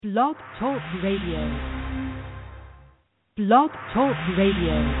Blog Talk Radio. Blog Talk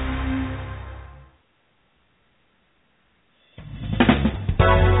Radio.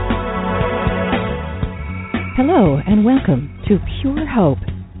 Hello and welcome to Pure Hope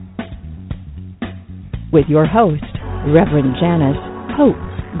with your host, Reverend Janice Hope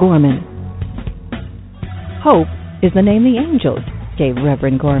Gorman. Hope is the name the angels gave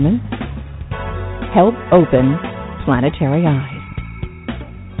Reverend Gorman. Help open planetary eyes.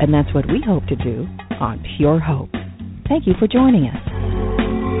 And that's what we hope to do on Pure Hope. Thank you for joining us.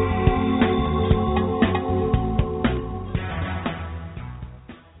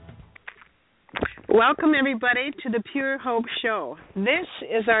 Welcome, everybody, to the Pure Hope Show. This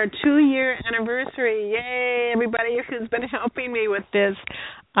is our 2-year anniversary. Yay, everybody who's been helping me with this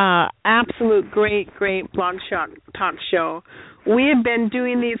absolute great Blog Talk Show. We have been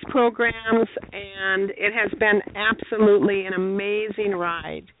doing these programs, and it has been absolutely an amazing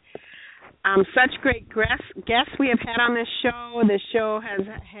ride. Such great guests we have had on this show. This show has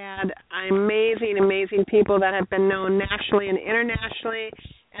had amazing people that have been known nationally and internationally,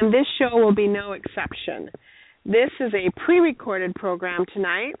 and this show will be no exception. This is a pre-recorded program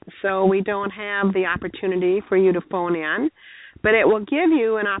tonight, so we don't have the opportunity for you to phone in, but it will give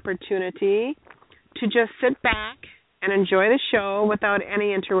you an opportunity to just sit back and enjoy the show without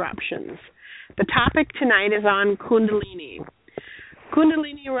any interruptions. The topic tonight is on Kundalini.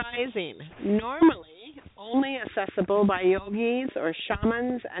 Kundalini rising, normally only accessible by yogis or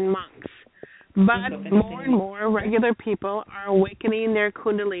shamans and monks. But more and more regular people are awakening their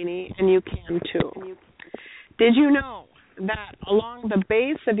Kundalini, and you can too. Did you know that along the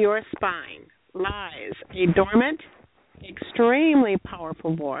base of your spine lies a dormant, extremely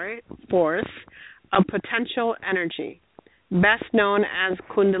powerful force of potential energy, best known as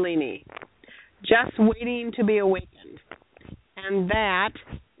Kundalini, just waiting to be awakened? And that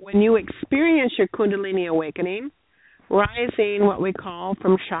when you experience your Kundalini awakening, rising what we call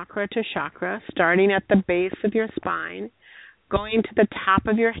from chakra to chakra, starting at the base of your spine, going to the top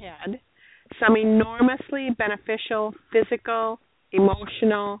of your head, some enormously beneficial physical,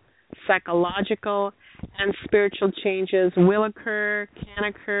 emotional, psychological, and spiritual changes will occur,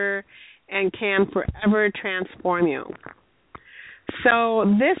 and can forever transform you. So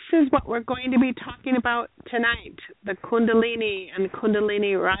this is what we're going to be talking about tonight, the Kundalini and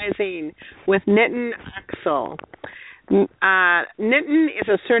Kundalini rising with Nitin Axel. Nitin is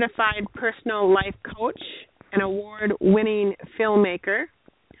a certified personal life coach and award-winning filmmaker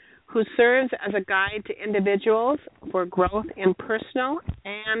who serves as a guide to individuals for growth in personal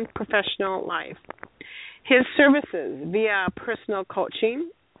and professional life. His services via personal coaching,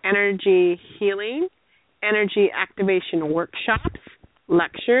 energy healing, energy activation workshops,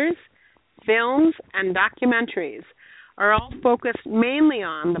 lectures, films, and documentaries are all focused mainly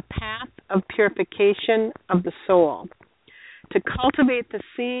on the path of purification of the soul, to cultivate the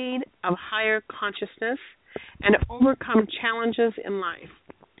seed of higher consciousness and overcome challenges in life,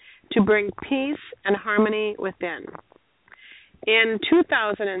 to bring peace and harmony within. In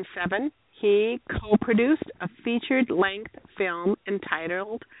 2007, he co-produced a featured-length film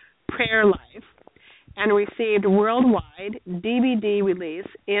entitled Prayer Life and received worldwide DVD release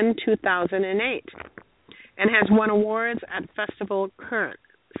in 2008 and has won awards at festival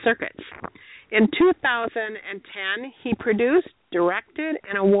circuits. In 2010, he produced, directed,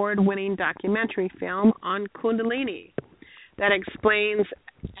 an award-winning documentary film on Kundalini that explains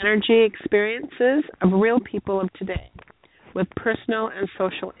energy experiences of real people of today with personal and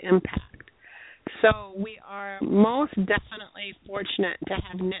social impact. So we are most definitely fortunate to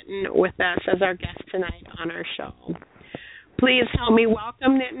have Nitin with us as our guest tonight on our show. Please help me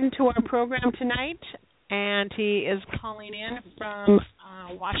welcome Nitin to our program tonight. And he is calling in from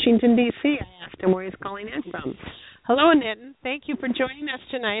Washington, D.C. I asked him where he's calling in from. Hello, Nitin. Thank you for joining us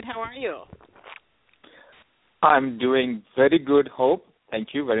tonight. How are you? I'm doing very good, Hope. Thank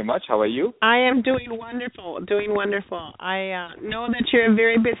you very much. How are you? I am doing wonderful. I know that you're a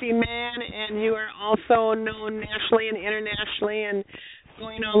very busy man, and you are also known nationally and internationally and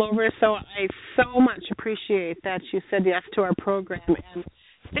going all over. So I so much appreciate that you said yes to our program. And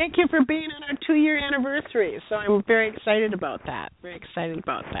thank you for being on our 2-year anniversary. So I'm very excited about that.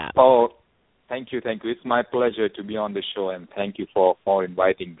 Oh, thank you. It's my pleasure to be on the show, and thank you for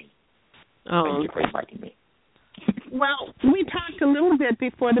inviting me. Oh. Thank you for inviting me. Well, we talked a little bit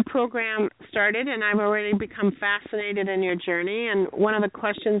before the program started, and I've already become fascinated in your journey. And one of the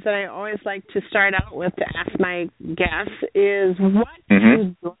questions that I always like to start out with to ask my guests is what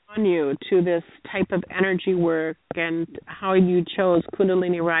has drawn you to this type of energy work and how you chose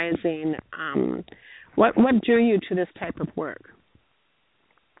Kundalini Rising? What drew you to this type of work?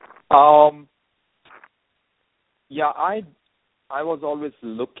 Yeah, I was always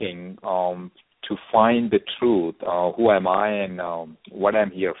looking to find the truth. Who am I and what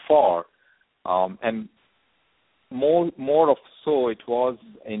I'm here for? And more of so, it was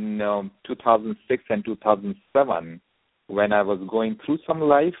in 2006 and 2007 when I was going through some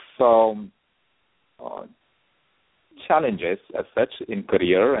life challenges as such in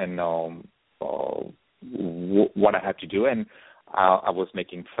career and what I had to do. And I was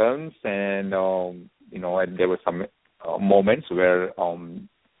making films, and and there were some moments where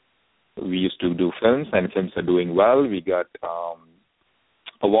we used to do films, and films are doing well. We got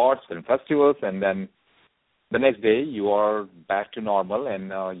awards and festivals, and then the next day you are back to normal,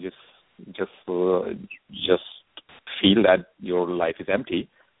 and just feel that your life is empty.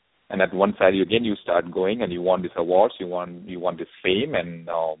 And at one side, you start going, and you want these awards, you want this fame and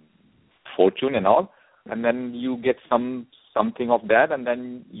fortune and all, and then you get something of that, and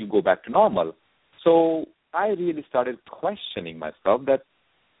then you go back to normal. So I really started questioning myself that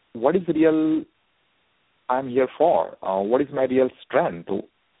what is the real I'm here for? What is my real strength?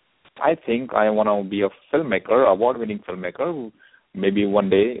 I think I want to be a filmmaker, award-winning filmmaker. Who maybe one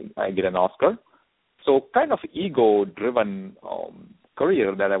day I get an Oscar. So kind of ego-driven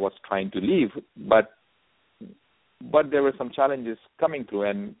career that I was trying to live, but there were some challenges coming through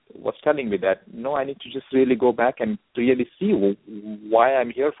and was telling me that, no, I need to just really go back and really see why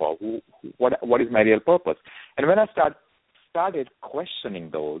I'm here for, what is my real purpose. And when I started questioning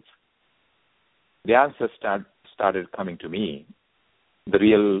those, the answers started coming to me. The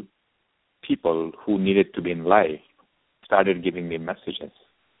real people who needed to be in life started giving me messages.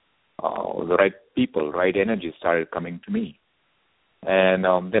 The right people, right energy started coming to me. And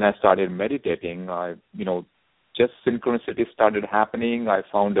then I started meditating. Just synchronicity started happening. I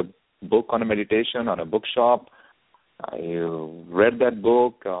found a book on a meditation on a bookshop. I read that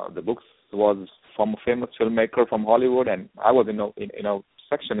book. The book was from a famous filmmaker from Hollywood, and I was in a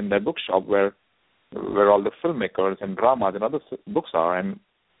section in that bookshop where all the filmmakers and dramas and other books are, and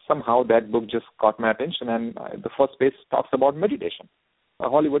somehow that book just caught my attention, and the first page talks about meditation, a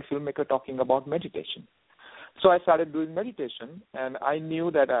Hollywood filmmaker talking about meditation. So I started doing meditation, and I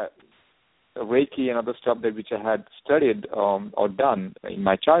knew that Reiki and other stuff which I had studied or done in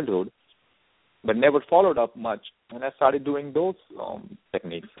my childhood, but never followed up much. And I started doing those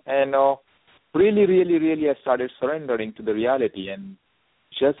techniques. And really, really, really I started surrendering to the reality and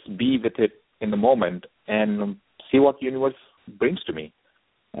just be with it in the moment and see what the universe brings to me.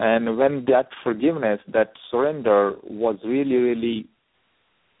 And when that forgiveness, that surrender was really, really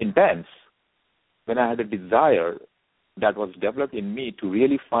intense, when I had a desire that was developed in me to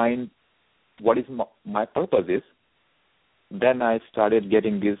really find what is my purpose is, then I started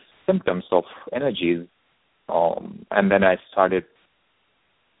getting these symptoms of energies, and then I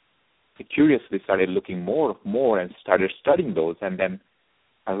curiously started looking more and started studying those, and then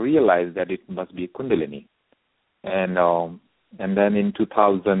I realized that it must be Kundalini. And then in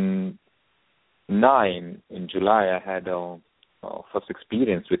 2009, in July, I had first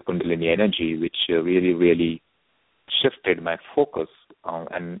experience with Kundalini energy, which really, really shifted my focus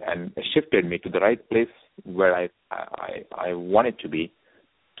and shifted me to the right place where I wanted to be,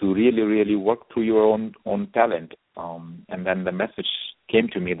 to really, really work through your own talent. And then the message came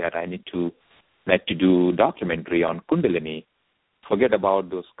to me that I need to do documentary on Kundalini. Forget about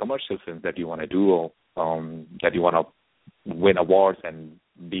those commercial films that you want to do, or that you want to win awards and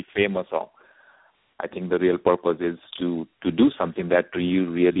be famous. Or I think the real purpose is to do something that you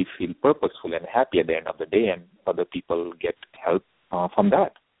really feel purposeful and happy at the end of the day, and other people get help from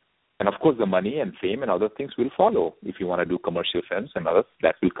that. And of course, the money and fame and other things will follow. If you want to do commercial films and others,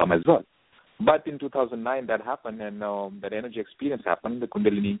 that will come as well. But in 2009, that happened, and that energy experience happened. The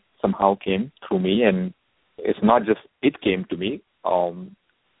Kundalini somehow came through me, and it's not just it came to me.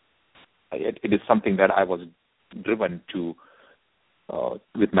 It is something that I was driven to,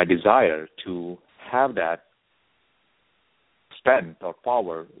 with my desire to have that strength or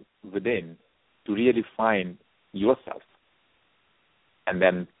power within to really find yourself. And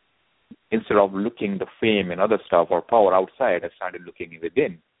then instead of looking the fame and other stuff or power outside, I started looking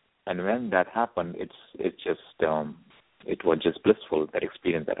within. And when that happened, it was just blissful, that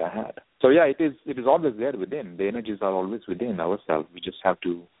experience that I had. So yeah, it is always there within. The energies are always within ourselves. We just have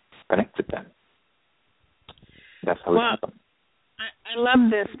to connect with them. That's how it happens. I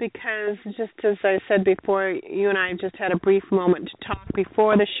love this because, just as I said before, you and I just had a brief moment to talk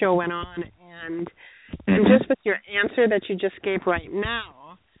before the show went on, and just with your answer that you just gave right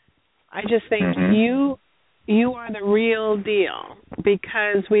now, I just think you are the real deal,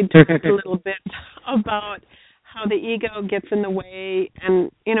 because we talked a little bit about how the ego gets in the way.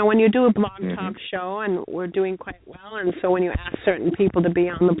 And, when you do a blog talk show, and we're doing quite well, and so when you ask certain people to be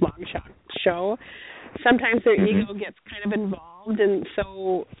on the blog talk show, sometimes their ego gets kind of involved. And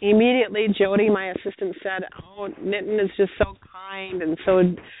so immediately Jody, my assistant, said, oh, Nitin is just so kind and so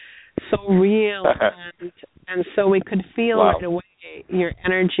real. and so we could feel right away your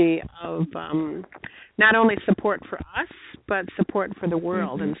energy of not only support for us, but support for the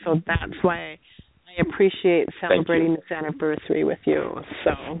world. And so that's why I appreciate celebrating this anniversary with you.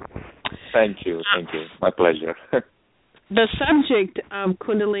 So, Thank you. My pleasure. The subject of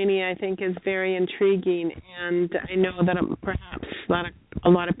Kundalini, I think, is very intriguing, and I know that perhaps a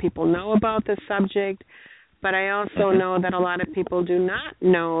lot of people know about this subject, but I also know that a lot of people do not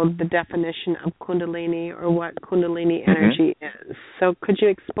know the definition of Kundalini or what Kundalini energy is. So could you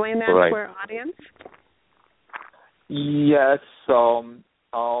explain that to our audience? Yes.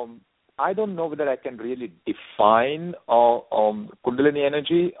 I don't know whether I can really define Kundalini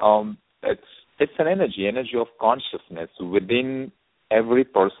energy. It's an energy of consciousness within every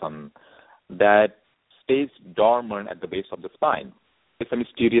person that stays dormant at the base of the spine. It's a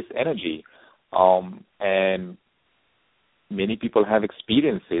mysterious energy. And many people have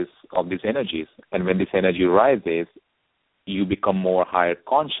experiences of these energies. And when this energy rises, you become more higher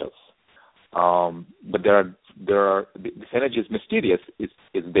conscious. But this energy is mysterious. It's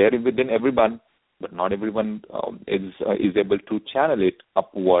there within everyone, but not everyone is able to channel it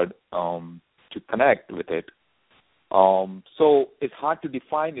upward to connect with it. So it's hard to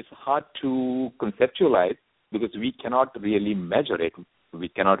define. It's hard to conceptualize because we cannot really measure it. We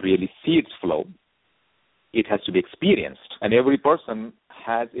cannot really see its flow. It has to be experienced, and every person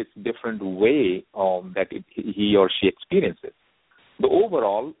has its different way that he or she experiences. The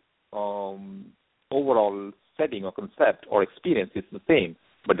overall setting or concept or experience is the same,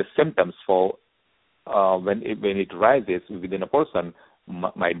 but the symptoms for when it rises within a person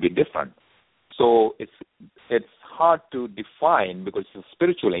might be different. So it's hard to define because it's a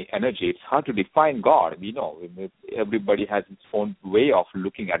spiritual energy. It's hard to define God. We know everybody has its own way of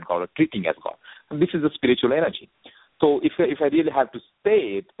looking at God or treating as God. And this is a spiritual energy. So if I really have to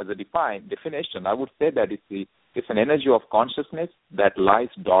say it as a definition, I would say that it's an energy of consciousness that lies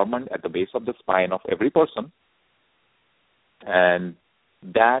dormant at the base of the spine of every person. And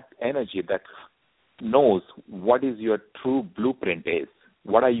that energy that knows what is your true blueprint is.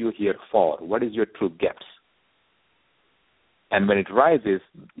 What are you here for? What is your true gifts? And when it rises,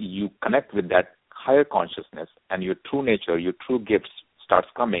 you connect with that higher consciousness, and your true nature, your true gifts starts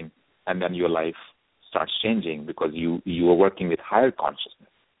coming, and then your life starts changing because you are working with higher consciousness.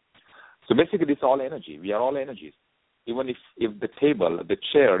 So basically, it's all energy. We are all energies. Even if the table, the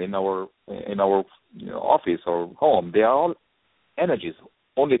chair in our office or home, they are all energies.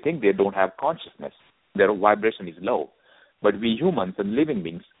 Only thing, they don't have consciousness. Their vibration is low. But we humans and living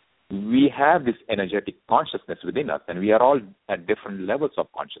beings, we have this energetic consciousness within us, and we are all at different levels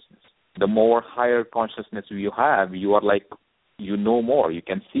of consciousness. The more higher consciousness you have, you are like, you know more, you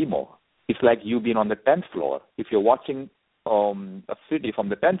can see more. It's like you being on the 10th floor. If you're watching a city from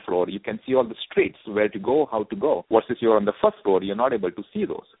the 10th floor, you can see all the streets, where to go, how to go. Versus you're on the first floor, you're not able to see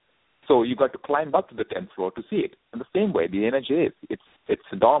those. So you got to climb up to the 10th floor to see it. In the same way, the energy is. It's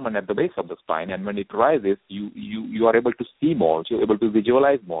dormant at the base of the spine, and when it rises, you are able to see more. You're able to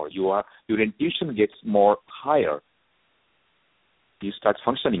visualize more. Your intuition gets more higher. You start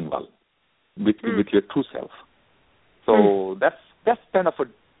functioning well with your true self. So that's kind of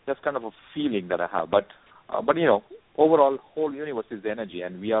a feeling that I have. But overall, whole universe is energy,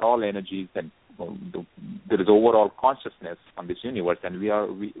 and we are all energies, and there is overall consciousness on this universe, and we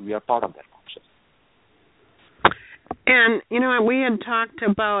are part of that consciousness. And, we had talked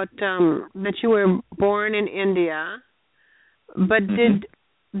about that you were born in India, but did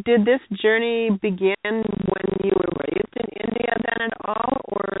this journey begin when you were raised in India then at all,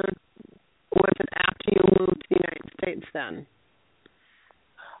 or was it after you moved to the United States then?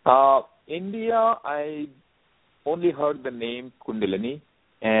 India, I only heard the name Kundalini,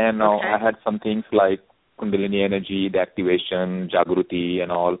 and I had some things like Kundalini energy, the activation, Jagruti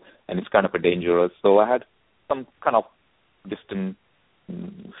and all, and it's kind of dangerous. So I had some kind of distant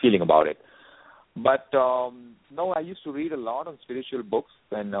feeling about it. But I used to read a lot on spiritual books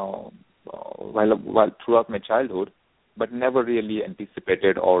and while throughout my childhood, but never really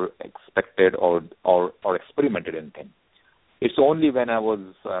anticipated or expected or experimented anything. It's only when I was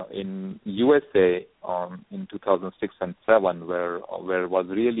in USA in 2006 and 2007 where I was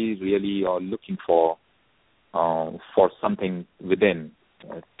really looking for something within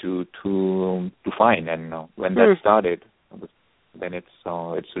to find, and when that started, then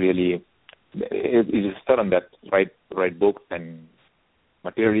it's really it just started on that write books and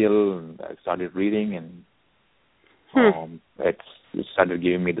material, and I started reading, and it started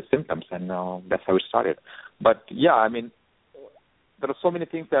giving me the symptoms, and that's how it started. But yeah, I mean, there are so many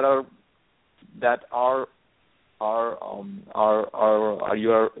things that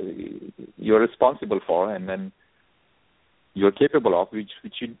you're responsible for, and then you're capable of, which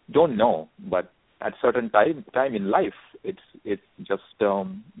you don't know, but at certain time in life, it's just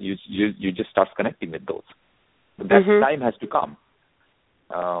you just start connecting with those. But that time has to come,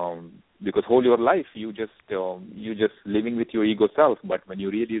 because whole your life you just living with your ego self. But when you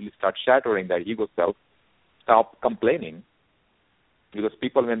really start shattering that ego self, stop complaining. Because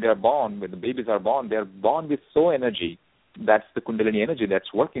people, when the babies are born, they're born with energy. That's the Kundalini energy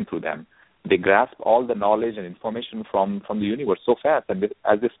that's working through them. They grasp all the knowledge and information from the universe so fast, and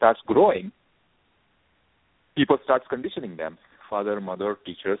as they start growing, people start conditioning them. Father, mother,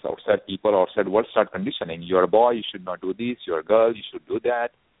 teachers, outside people, outside world start conditioning. You're a boy, you should not do this. You're a girl, you should do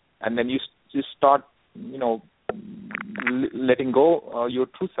that. And then you start, letting go your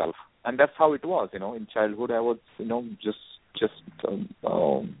true self. And that's how it was. In childhood, I was, just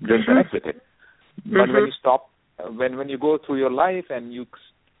didn't connect with it. But when you stop, when you go through your life and you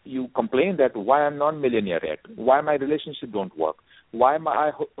complain that why I'm not millionaire yet, why my relationship don't work, why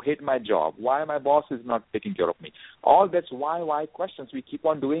I hate my job, why my boss is not taking care of me, all that's why questions we keep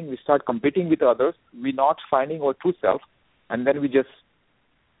on doing. We start competing with others. We're not finding our true self, and then we just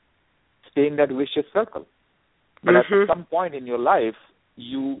stay in that vicious circle. But at some point in your life,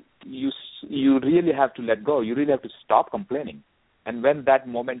 you really have to let go. You really have to stop complaining. And when that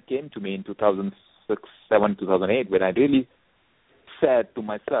moment came to me in 2006, 2007, 2008, when I really said to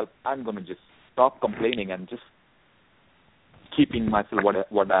myself, I'm going to just stop complaining and just keeping myself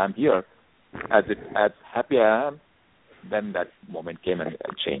what I am here, as happy I am, then that moment came and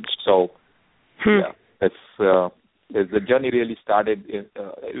changed. So, yeah, the journey really started.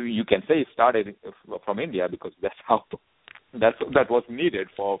 You can say it started from India, because that's how. That was needed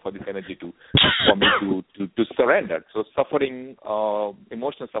for this energy for me to surrender. So suffering,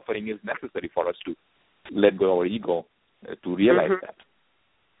 emotional suffering, is necessary for us to let go of our ego, to realize that.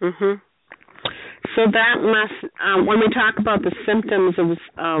 So that must, when we talk about the symptoms of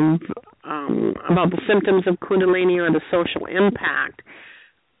Kundalini, or the social impact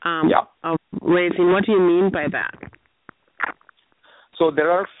of raising, what do you mean by that? So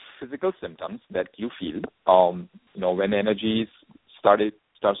there are physical symptoms that you feel. When energy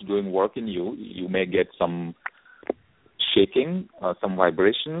starts doing work in you, you may get some shaking, some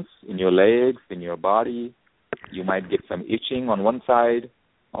vibrations in your legs, in your body. You might get some itching on one side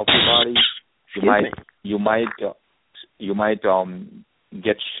of your body. You might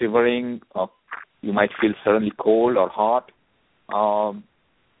get shivering. You might feel suddenly cold or hot.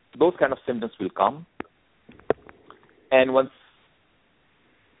 Those kind of symptoms will come. And once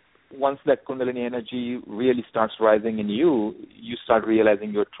that Kundalini energy really starts rising in you, you start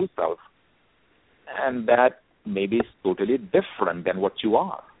realizing your true self. And that maybe is totally different than what you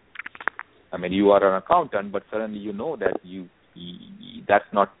are. I mean, you are an accountant, but suddenly you know that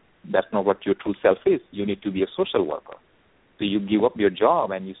that's not what your true self is. You need to be a social worker. So you give up your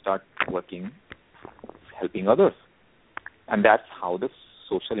job and you start working, helping others. And that's how the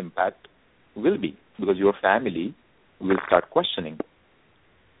social impact will be, because your family will start questioning.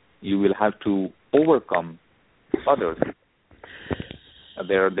 You will have to overcome others,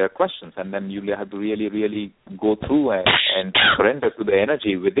 their questions, and then you will have to really, really go through and surrender to the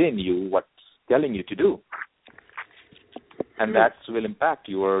energy within you, what's telling you to do. And that will impact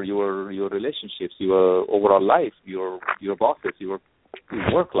your relationships, your overall life, your bosses, your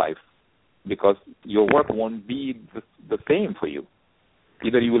work life, because your work won't be the same for you.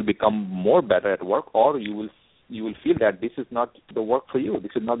 Either you will become more better at work, or you will feel that this is not the work for you.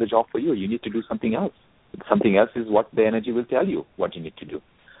 This is not the job for you. You need to do something else. Something else is what the energy will tell you what you need to do.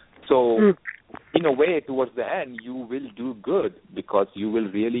 So, in a way, towards the end, you will do good, because you will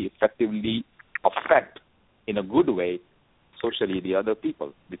really effectively affect, in a good way, socially the other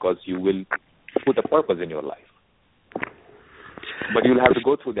people, because you will put a purpose in your life. But you'll have to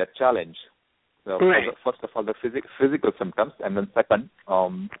go through that challenge. First of all, the physical symptoms, and then second,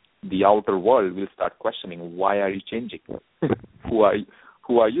 the outer world will start questioning, why are you changing? Who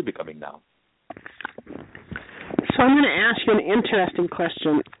are you becoming now? So I'm going to ask you an interesting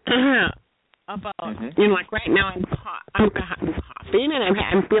question about, like right now I'm coughing and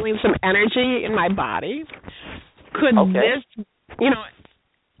I'm feeling some energy in my body. Could this,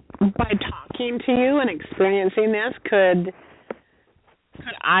 by talking to you and experiencing this, could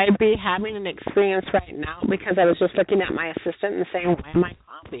I be having an experience right now, because I was just looking at my assistant and saying, why am I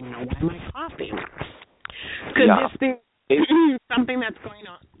coughing? coughing? Why am I coughing? Could this be something that's going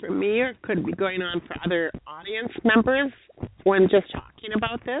on for me, or could be going on for other audience members when just talking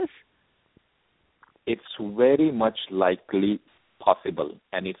about this? It's very much likely possible,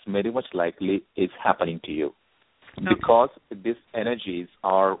 and it's very much likely it's happening to you. Okay. Because these energies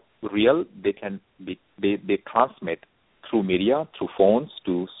are real. They can be, they transmit through media, through phones,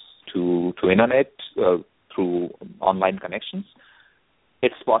 to internet, through online connections.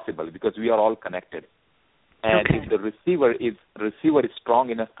 It's possible because we are all connected. And if the receiver is strong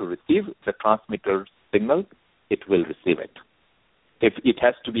enough to receive the transmitter signal, it will receive it. If it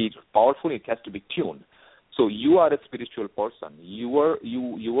has to be powerful, it has to be tuned. So you are a spiritual person. Your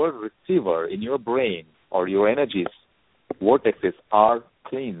receiver in your brain or your energies vortexes are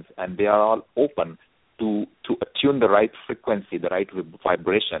cleansed, and they are all open to attune the right frequency, the right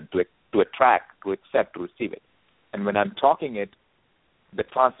vibration, to attract, to accept, to receive it. And when I'm talking it, the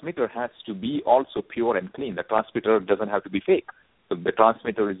transmitter has to be also pure and clean. The transmitter doesn't have to be fake. So the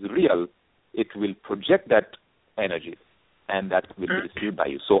transmitter is real. It will project that energy, and that will be received by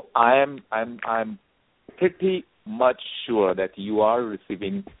you. So I'm pretty much sure that you are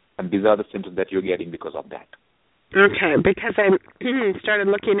receiving, and these are the symptoms that you're getting because of that. Okay, because I started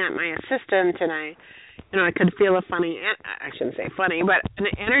looking at my assistant, and I could feel a funny, I shouldn't say funny, but an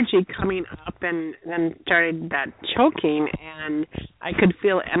energy coming up, and then started that choking, and I could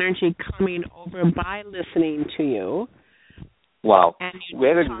feel energy coming over by listening to you. Wow.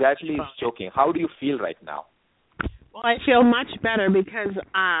 Where exactly is choking? How do you feel right now? Well, I feel much better because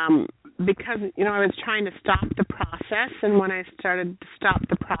I was trying to stop the process, and when I started to stop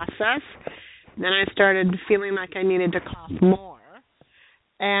the process, then I started feeling like I needed to cough more.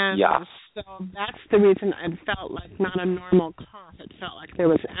 And so that's the reason it felt like not a normal cough. It felt like there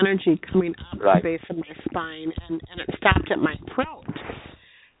was energy coming up the base of my spine, and it stopped at my throat.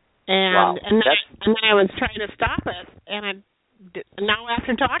 And then I was trying to stop it, and now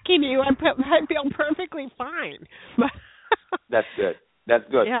after talking to you, I feel perfectly fine. That's good. That's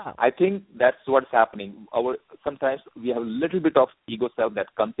good. Yeah. I think that's what's happening. Sometimes we have a little bit of ego self that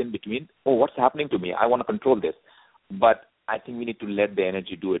comes in between. Oh, what's happening to me? I want to control this. But I think we need to let the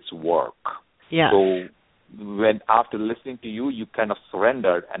energy do its work. Yeah. So when after listening to you, you kind of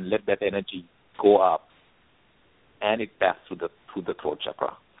surrendered and let that energy go up, and it passed through the throat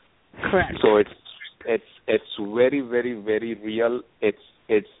chakra. Correct. So it's very, very, very real.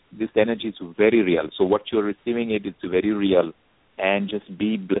 This energy is very real. So what you're receiving is very real, and just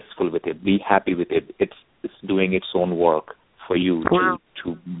be blissful with it. Be happy with it. It's doing its own work for you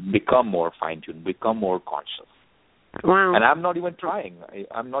to become more fine-tuned, become more conscious. Wow. And I'm not even trying.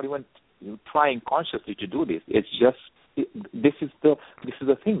 I'm not even trying consciously to do this. It's just this is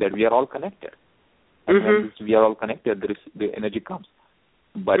the thing that we are all connected. And when we are all connected, the energy comes.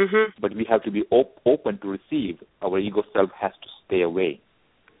 But we have to be open to receive. Our ego self has to stay away.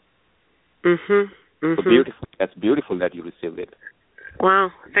 So beautiful. That's beautiful that you received it.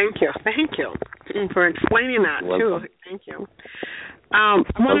 Wow. Thank you for explaining that too. Thank you. I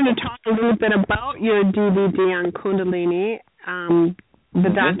wanted to talk a little bit about your DVD on Kundalini, the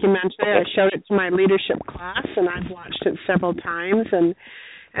documentary. I showed it to my leadership class, and I've watched it several times.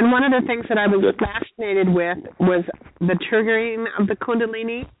 And one of the things that I was fascinated with was the triggering of the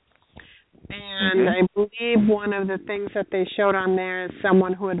Kundalini. And I believe one of the things that they showed on there is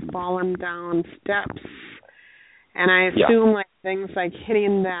someone who had fallen down steps. And I assume like things like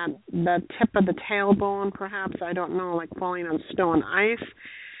hitting the tip of the tailbone, perhaps, I don't know, like falling on snow and ice.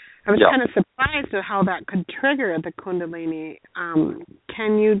 I was kind of surprised at how that could trigger the Kundalini.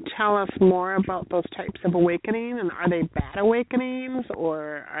 Can you tell us more about those types of awakening? And are they bad awakenings,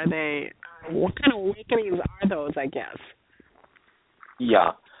 or are they, what kind of awakenings are those, I guess?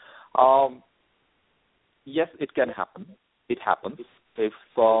 Yeah. Yes, it can happen. It happens. If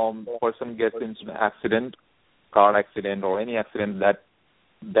a person gets into an accident, car accident, or any accident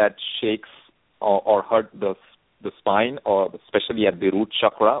that shakes or hurt the spine, or especially at the root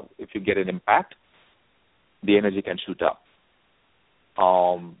chakra, if you get an impact, the energy can shoot up.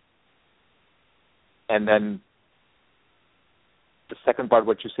 And then the second part,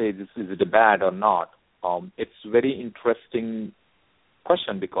 what you say, is it bad or not? It's a very interesting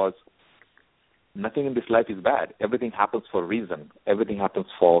question, because nothing in this life is bad. Everything happens for a reason. Everything happens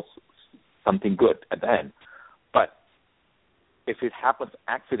for something good at the end. But if it happens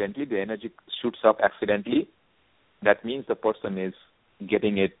accidentally, the energy shoots up accidentally, that means the person is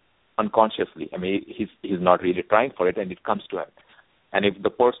getting it unconsciously. I mean, he's not really trying for it, and it comes to him. And if the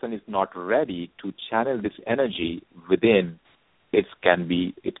person is not ready to channel this energy within, it can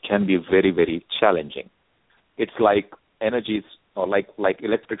be very, very challenging. It's like energy is or like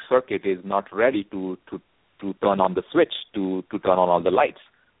electric circuit is not ready to turn on the switch, to turn on all the lights.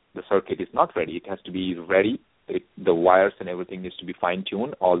 The circuit is not ready. It has to be ready. The wires and everything needs to be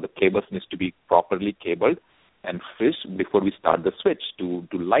fine-tuned. All the cables needs to be properly cabled and fixed before we start the switch to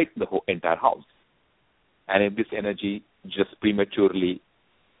light the whole entire house. And if this energy just prematurely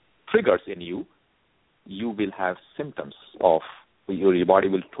triggers in you, you will have symptoms of your body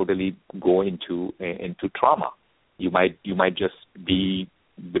will totally go into trauma. You might just be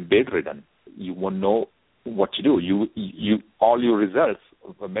bedridden. You won't know what to do. You all your results,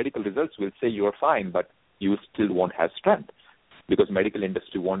 medical results, will say you are fine, but you still won't have strength because medical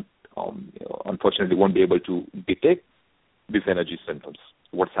industry unfortunately won't be able to detect these energy symptoms.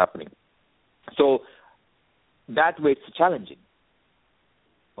 What's happening? So that way it's challenging.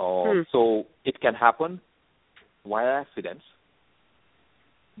 So it can happen via accidents,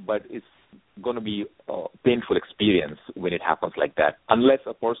 but it's going to be a painful experience when it happens like that, unless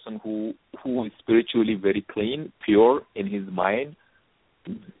a person who is spiritually very clean, pure in his mind,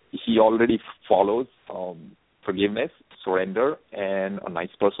 he already follows forgiveness, surrender, and a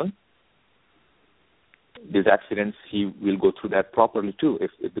nice person. These accidents, he will go through that properly too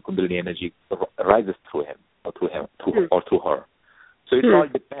if the Kundalini energy rises through him or through her. So it all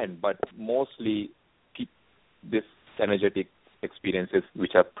depends, but mostly this energetic experiences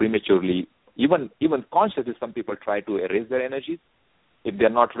which are prematurely, even consciously, some people try to erase their energies. If they're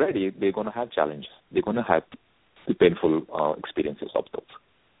not ready, they're going to have challenges. They're going to have the painful experiences of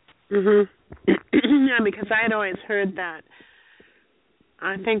those. Yeah, because I had always heard that.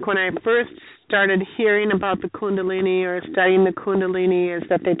 I think when I first started hearing about the Kundalini or studying the Kundalini is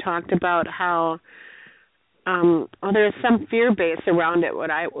that they talked about how there's some fear base around it.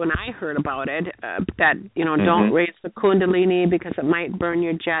 When I heard about it, that don't raise the Kundalini because it might burn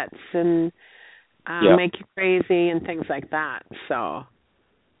your jets and make you crazy and things like that. So,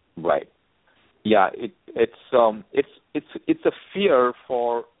 right, yeah, it's a fear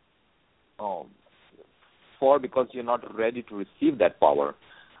for because you're not ready to receive that power.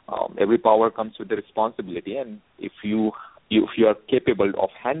 Every power comes with a responsibility, and if you are capable of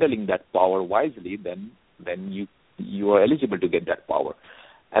handling that power wisely, then you are eligible to get that power,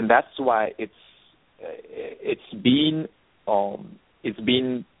 and that's why it's been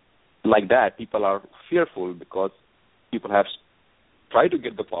like that. People are fearful because people have tried to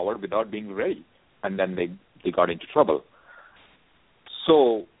get the power without being ready, and then they got into trouble.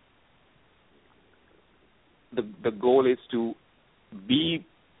 So the goal is to be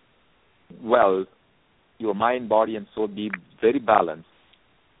well, your mind, body, and soul be very balanced.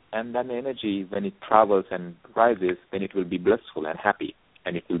 And then energy, when it travels and rises, then it will be blissful and happy,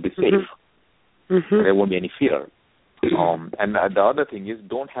 and it will be safe. There won't be any fear. And the other thing is,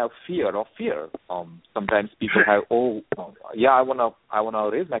 don't have fear of fear. Sometimes people have, I wanna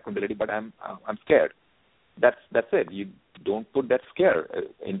raise my Kundalini, but I'm scared. That's it. You don't put that scare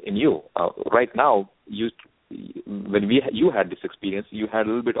in you. Right now, when you had this experience, you had a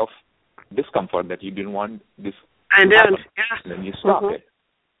little bit of discomfort that you didn't want this. I did. Happen, yeah. and then you stop it.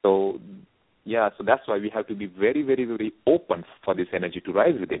 So that's why we have to be very, very, very open for this energy to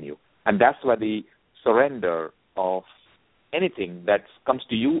rise within you. And that's why the surrender of anything that comes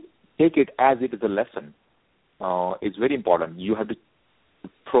to you, take it as it is a lesson. It's very important. You have to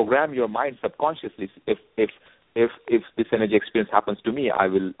program your mind subconsciously. If this energy experience happens to me, I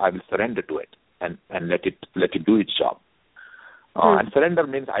will surrender to it and let it do its job. And surrender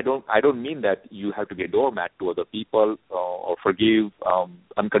means I don't mean that you have to be a doormat to other people or forgive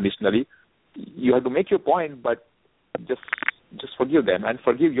unconditionally. You have to make your point, but just forgive them and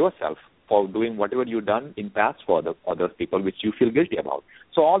forgive yourself for doing whatever you've done in past for other people which you feel guilty about.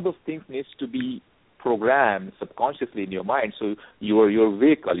 So all those things needs to be programmed subconsciously in your mind, so your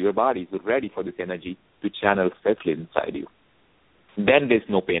vehicle, your body is ready for this energy to channel safely inside you. Then there's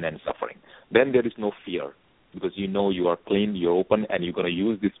no pain and suffering. Then there is no fear, because you know you are clean, you're open, and you're going to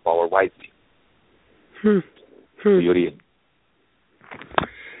use this power wisely. So you're in.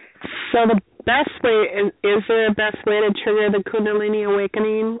 So the best way, is there a best way to trigger the Kundalini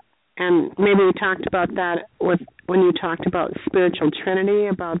awakening? And maybe we talked about that when you talked about spiritual trinity,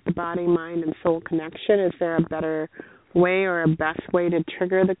 about the body, mind, and soul connection. Is there a better way or a best way to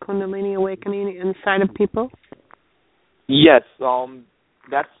trigger the Kundalini awakening inside of people? Yes,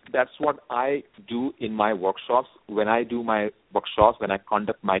 that's what I do in my workshops. When I do my workshops, when I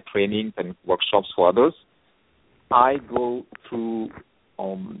conduct my trainings and workshops for others, I go through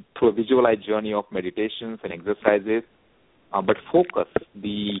a visualized journey of meditations and exercises, but focus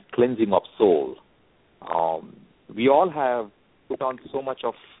the cleansing of soul. We all have put on so much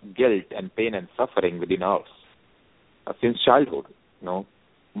of guilt and pain and suffering within us. since childhood.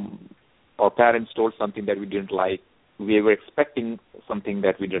 Our parents told something that we didn't like. We were expecting something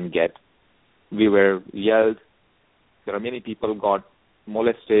that we didn't get. We were yelled. There are many people got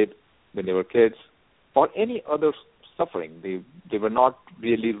molested when they were kids, or any other suffering. They were not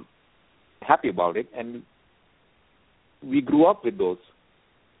really happy about it, and we grew up with those,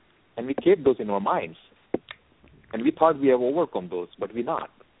 and we kept those in our minds, and we thought we have overcome those, but we're not.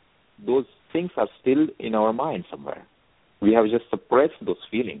 Those things are still in our mind somewhere. We have just suppressed those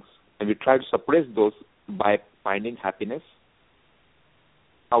feelings, and we try to suppress those by finding happiness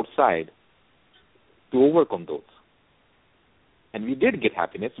outside to overcome those. And we did get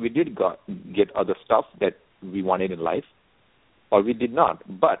happiness. We did get other stuff that we wanted in life, or we did not.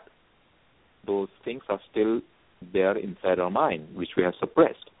 But those things are still there inside our mind, which we have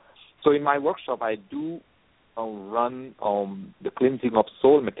suppressed. So in my workshop, I do run the cleansing of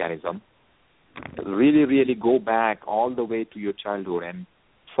soul mechanism. Really, really go back all the way to your childhood, and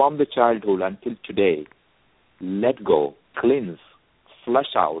from the childhood until today, let go, cleanse,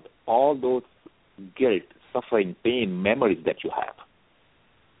 flush out all those guilt, suffering, pain, memories that you have.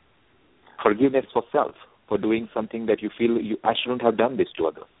 Forgiveness for self, for doing something that you feel I shouldn't have done this to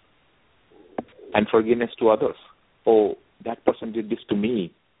others. And forgiveness to others. Oh, that person did this to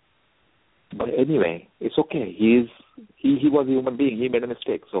me. But anyway, it's okay. He was a human being. He made a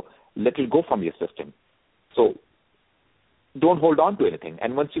mistake. So let it go from your system. So don't hold on to anything.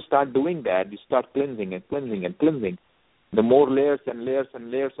 And once you start doing that, you start cleansing and cleansing and cleansing. The more layers and layers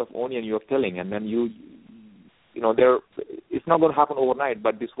and layers of onion you're peeling, and then it's not going to happen overnight,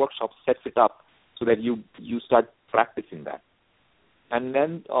 but this workshop sets it up so that you start practicing that. And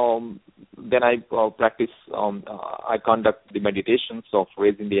then I practice, I conduct the meditations of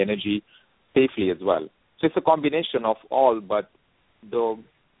raising the energy safely as well. So it's a combination of all, but the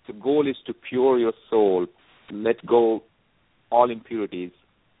goal is to pure your soul, let go all impurities,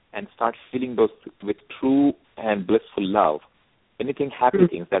 and start filling those with true and blissful love. Anything happy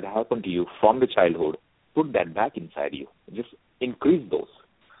things that happen to you from the childhood, put that back inside you. Just increase those.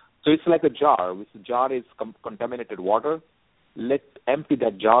 So it's like a jar. If the jar is contaminated water, empty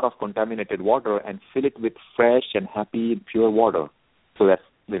that jar of contaminated water and fill it with fresh and happy, pure water. So that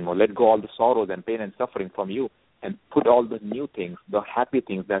let go all the sorrows and pain and suffering from you, and put all the new things, the happy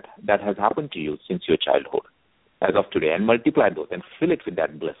things that has happened to you since your childhood, as of today, and multiply those and fill it with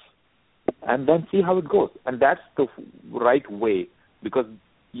that bliss. And then see how it goes. And that's the right way, because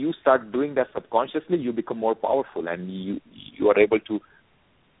you start doing that subconsciously, you become more powerful, and you are able to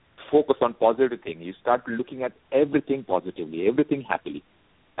focus on positive things. You start looking at everything positively, everything happily.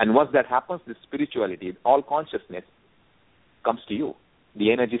 And once that happens, the spirituality, all consciousness comes to you.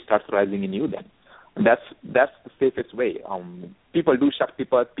 The energy starts rising in you then. And that's the safest way. People do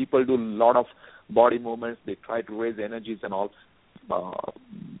Shaktipat, people do a lot of body movements, they try to raise energies and all.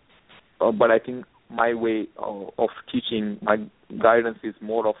 But I think my way of teaching, my guidance is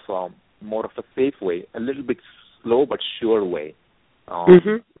more of a safe way, a little bit slow but sure way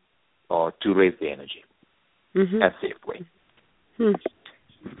to raise the energy. A safe way.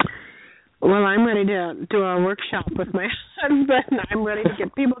 Well, I'm ready to do a workshop with my husband. I'm ready to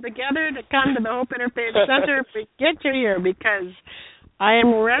get people together to come to the Hope Interfaith Center. Get you here, because I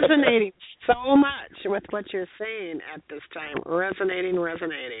am resonating so much with what you're saying at this time.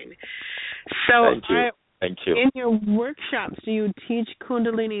 Resonating. So Thank you. In your workshops, do you teach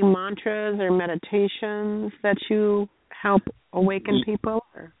Kundalini mantras or meditations that you help awaken people?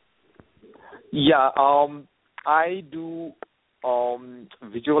 Or? Yeah, I do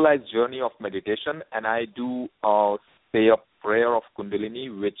visualize journey of meditation, and I do say a prayer of Kundalini,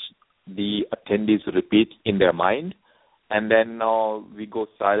 which the attendees repeat in their mind. And then we go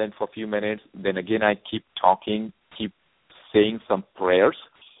silent for a few minutes. Then again, I keep talking, keep saying some prayers,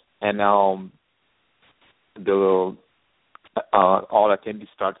 and all attendees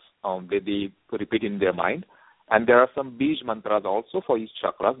starts they repeat in their mind. And there are some Bij mantras also for each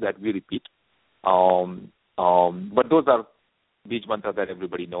chakra that we repeat. But those are Bij mantras that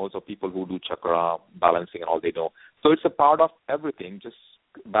everybody knows, or people who do chakra balancing and all, they know. So it's a part of everything, just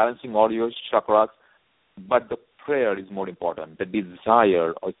balancing all your chakras. But the prayer is more important. The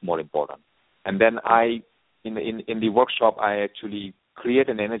desire is more important. And then in the workshop, I actually create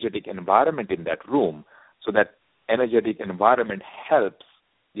an energetic environment in that room, so that energetic environment helps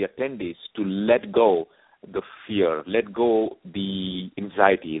the attendees to let go the fear, let go the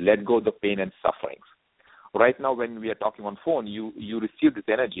anxiety, let go the pain and sufferings. Right now, when we are talking on phone, you receive this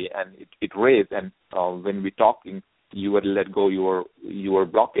energy and it raised, and when we're talking, you will let go your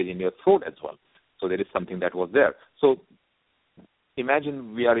blockage in your throat as well. So there is something that was there. So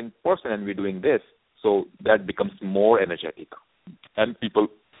imagine we are in person and we're doing this. So that becomes more energetic, and people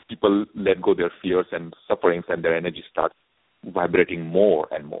let go their fears and sufferings, and their energy starts vibrating more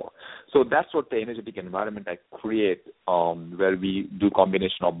and more. So that's what the energetic environment I create, where we do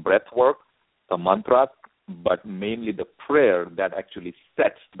combination of breath work, the mantras, but mainly the prayer that actually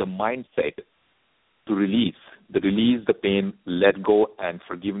sets the mindset to release the pain, let go, and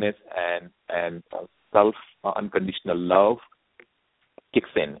forgiveness and self unconditional love kicks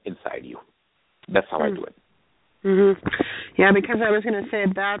in inside you. That's how I do it. Mm-hmm. Yeah, because I was going to say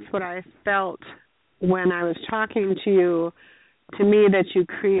that's what I felt when I was talking to you. To me, that you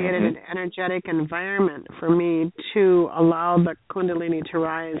created an energetic environment for me to allow the Kundalini to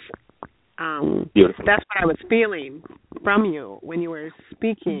rise. Beautiful. That's what I was feeling from you when you were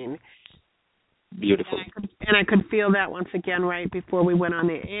speaking. Beautiful. And I could feel that once again right before we went on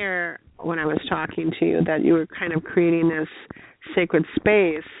the air when I was talking to you, that you were kind of creating this sacred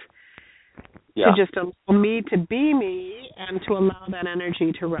space to just allow me to be me and to allow that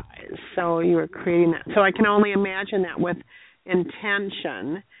energy to rise. So you were creating that. So I can only imagine that with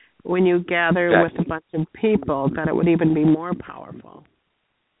intention, when you gather with a bunch of people, that it would even be more powerful.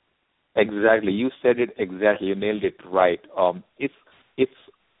 Exactly. You said it exactly. You nailed it right.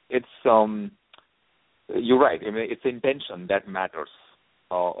 You're right. I mean, it's intention that matters.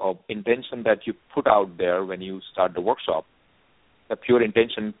 Intention that you put out there when you start the workshop, a pure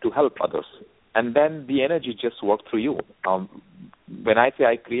intention to help others. And then the energy just works through you. When I say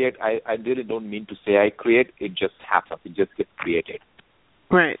I create, I really don't mean to say I create. It just happens. It just gets created.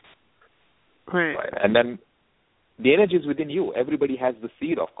 Right. And then the energy is within you. Everybody has the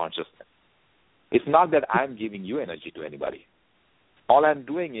seed of consciousness. It's not that I'm giving you energy to anybody. All I'm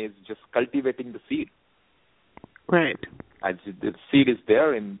doing is just cultivating the seed. Right. The seed is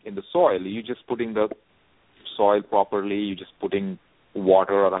there in the soil. You're just putting the soil properly. You're just putting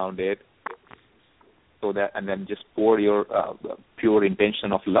water around it. So that, and then just pour your pure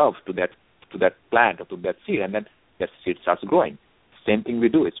intention of love to that plant or to that seed, and then that seed starts growing. Same thing we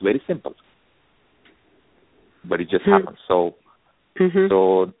do. It's very simple, but it just happens. So,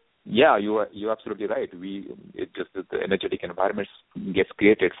 so yeah, you're absolutely right. The energetic environment gets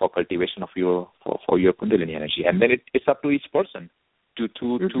created for cultivation of your Kundalini energy, and then it's up to each person to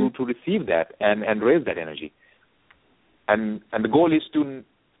receive that and raise that energy. And the goal is to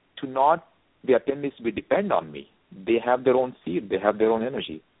not the attendees we depend on me. They have their own seed. They have their own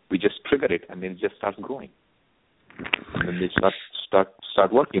energy. We just trigger it, and then it just starts growing. And then they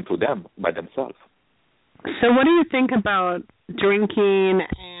start working through them by themselves. So what do you think about drinking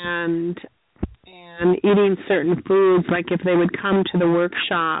and eating certain foods? Like if they would come to the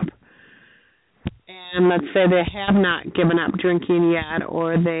workshop and let's say they have not given up drinking yet,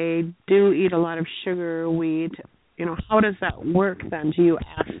 or they do eat a lot of sugar or wheat, how does that work then? Do you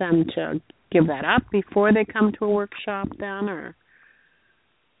ask them to give that up before they come to a workshop then, or?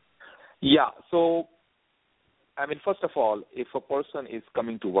 Yeah, so, I mean, first of all, if a person is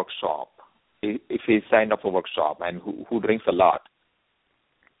coming to workshop, if he signed up for workshop and who drinks a lot,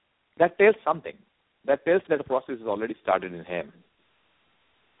 that tells something. That tells that the process is already started in him,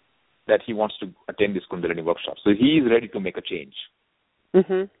 that he wants to attend this Kundalini workshop. So he is ready to make a change.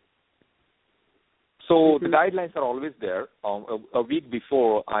 So the guidelines are always there. A week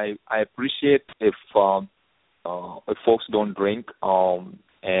before, I appreciate if folks don't drink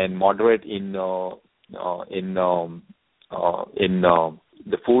and moderate in the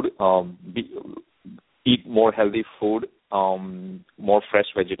food. Eat more healthy food, more fresh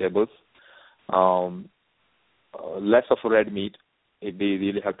vegetables, less of red meat. If they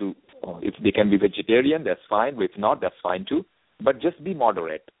really have to, if they can be vegetarian, that's fine. If not, that's fine too. But just be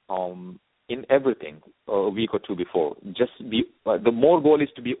moderate. In everything, a week or two before. Just be. The more goal is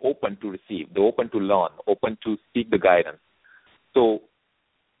to be open to receive, open to learn, open to seek the guidance. So,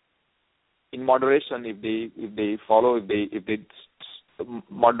 in moderation, if they follow, if they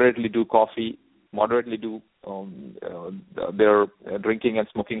moderately do coffee, moderately do their drinking and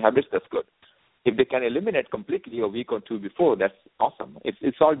smoking habits, that's good. If they can eliminate completely a week or two before, that's awesome.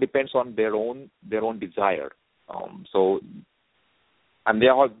 It all depends on their own desire. And they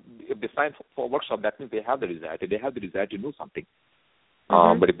all, if they sign for a workshop, that means they have the desire. They have the desire to do something.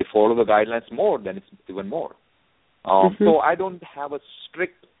 But if they follow the guidelines more, then it's even more. So I don't have a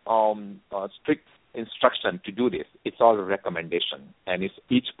strict instruction to do this. It's all a recommendation, and it's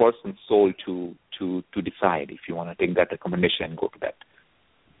each person's soul to decide if you want to take that recommendation and go to that.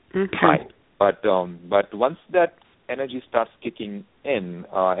 Right. But once that energy starts kicking in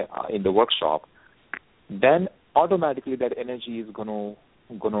the workshop, then automatically that energy is gonna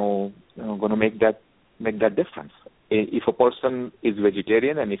make that difference. If a person is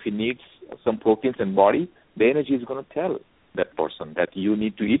vegetarian and if he needs some proteins in body, the energy is going to tell that person that you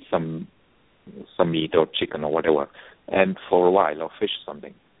need to eat some meat or chicken or whatever, and for a while, or fish or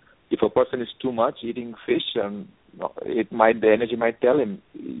something. If a person is too much eating fish, the energy might tell him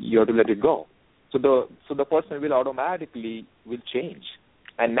you have to let it go. So the person will automatically change,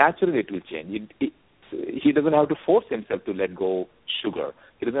 and naturally it will change. He doesn't have to force himself to let go sugar.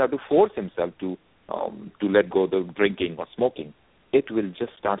 He doesn't have to force himself to let go the drinking or smoking. It will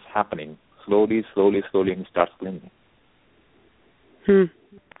just start happening slowly, and he starts cleaning.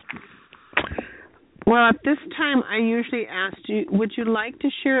 Well, at this time, I usually ask you, would you like to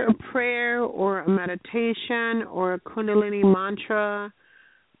share a prayer or a meditation or a Kundalini mantra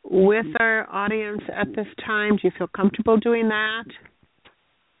with our audience at this time? Do you feel comfortable doing that?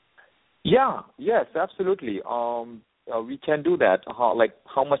 Yes, absolutely. We can do that.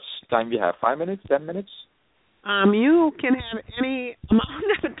 How much time we have? 5 minutes, 10 minutes? You can have any amount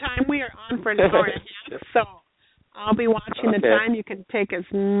of time. We are on for an hour and a half, so I'll be watching the time. You can take as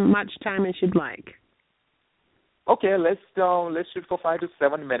much time as you'd like. Okay, let's shoot for 5 to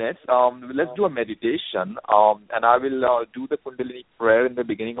 7 minutes. Let's do a meditation, and I will do the Kundalini prayer in the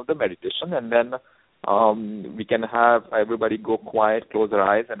beginning of the meditation, and then we can have everybody go quiet, close their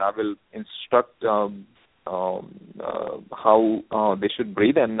eyes, and I will instruct how they should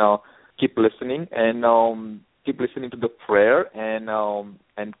breathe, and keep listening, and keep listening to the prayer,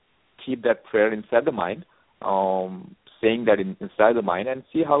 and keep that prayer inside the mind, saying that inside the mind, and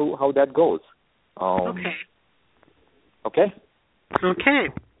see how that goes. Okay. Okay? Okay.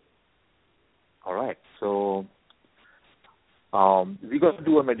 All right. So we're going to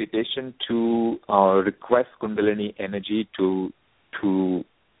do a meditation to request Kundalini energy to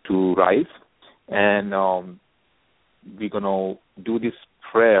rise, and we're going to do this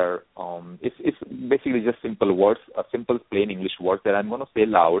prayer. It's basically just simple words, a simple plain English words that I'm going to say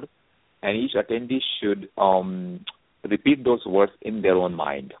loud, and each attendee should repeat those words in their own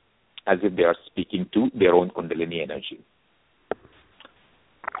mind, as if they are speaking to their own Kundalini energy.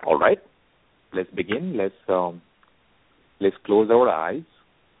 All right, let's begin. Let's close our eyes.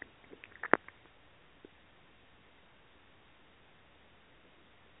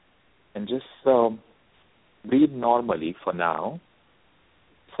 And just breathe normally for now,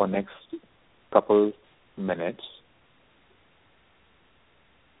 for next couple minutes.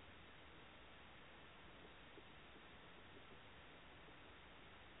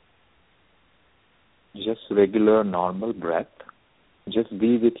 Just regular, normal breath. Just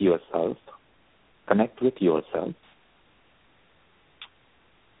be with yourself. Connect with yourself.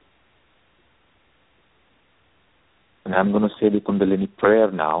 And I'm going to say the Kundalini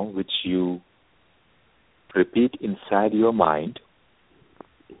prayer now, which you repeat inside your mind.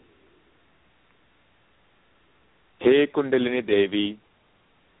 Hey Kundalini Devi,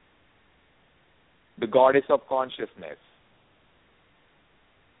 the goddess of consciousness,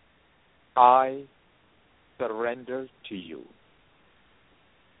 I surrender to you.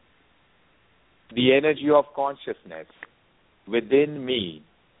 The energy of consciousness within me,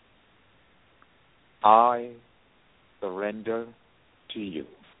 I surrender to you.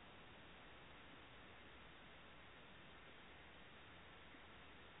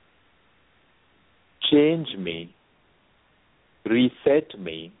 Change me, reset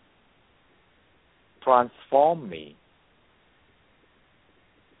me, transform me,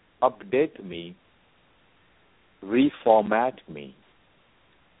 update me, reformat me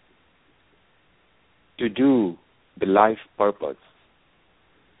to do the life purpose.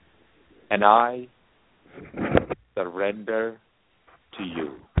 And I surrender to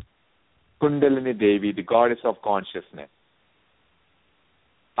you. Kundalini Devi, the goddess of consciousness,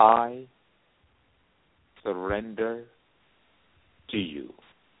 I surrender to you.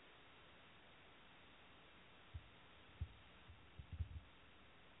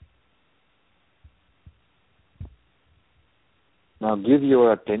 Now give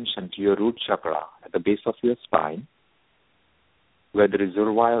your attention to your root chakra at the base of your spine, where the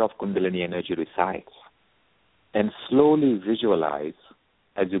reservoir of Kundalini energy resides. And slowly visualize,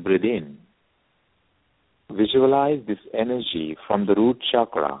 as you breathe in, visualize this energy from the root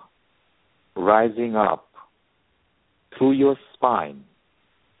chakra rising up through your spine,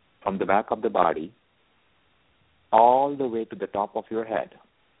 from the back of the body, all the way to the top of your head.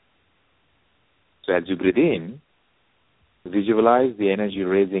 So as you breathe in, visualize the energy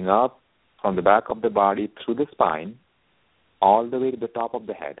raising up from the back of the body through the spine, all the way to the top of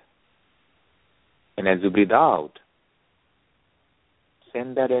the head. And as you breathe out,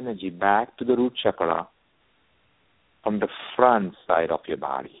 send that energy back to the root chakra from the front side of your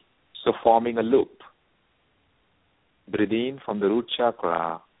body. So forming a loop. Breathe in from the root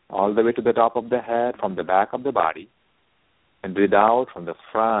chakra all the way to the top of the head, from the back of the body, and breathe out from the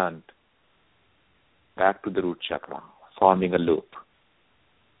front back to the root chakra, forming a loop.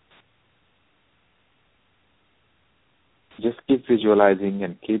 Just keep visualizing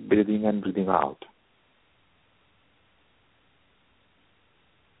and keep breathing and breathing out.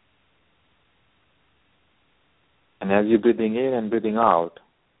 And as you're breathing in and breathing out,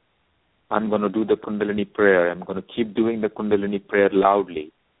 I'm going to do the Kundalini prayer. I'm going to keep doing the Kundalini prayer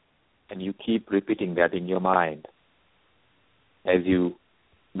loudly. And you keep repeating that in your mind as you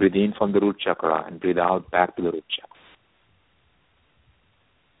breathe in from the root chakra and breathe out back to the root chakra.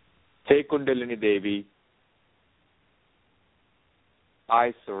 Hey Kundalini Devi,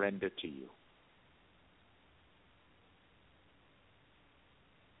 I surrender to you.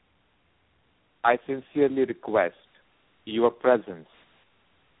 I sincerely request your presence,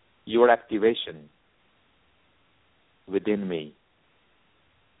 your activation within me.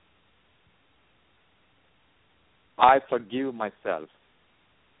 I forgive myself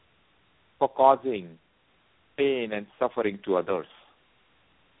for causing pain and suffering to others.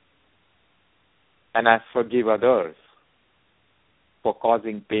 And I forgive others for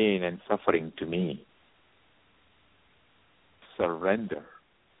causing pain and suffering to me. Surrender.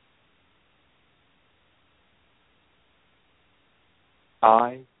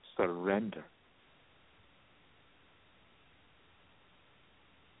 I surrender.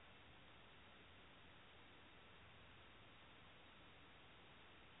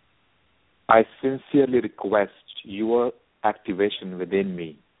 I sincerely request your activation within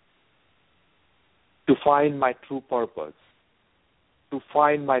me to find my true purpose, to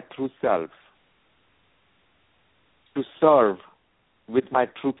find my true self, to serve with my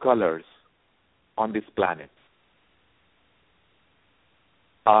true colors on this planet.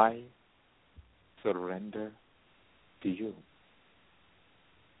 I surrender to you.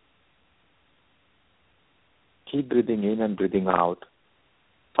 Keep breathing in and breathing out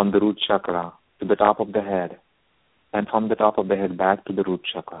from the root chakra to the top of the head, and from the top of the head back to the root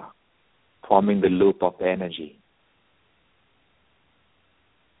chakra, forming the loop of the energy.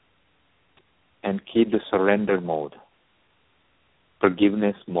 And keep the surrender mode,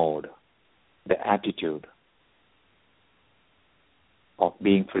 forgiveness mode, the attitude of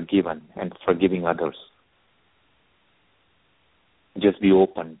being forgiven and forgiving others. Just be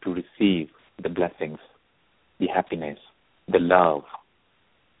open to receive the blessings, the happiness, the love,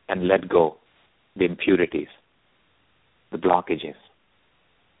 and let go the impurities, the blockages.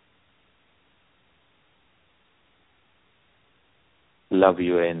 Love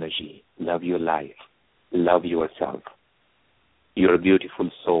your energy, love your life, love yourself. You're a beautiful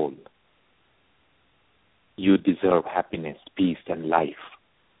soul. You deserve happiness, peace, and life.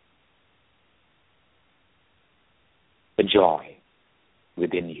 The joy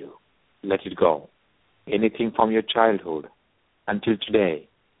within you. Let it go. Anything from your childhood until today,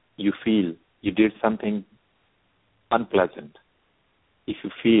 you feel you did something unpleasant. If you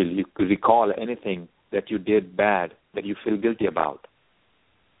feel you could recall anything that you did bad, that you feel guilty about,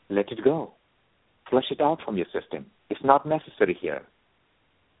 let it go. Flush it out from your system. It's not necessary here.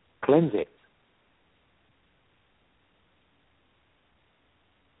 Cleanse it.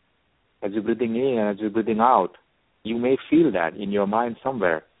 As you're breathing in and as you're breathing out, you may feel that in your mind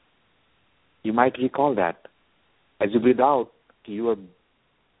somewhere. You might recall that. As you breathe out, you're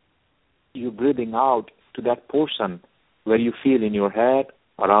breathing out to that portion where you feel in your head,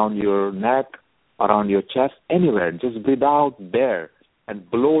 around your neck, around your chest, anywhere. Just breathe out there and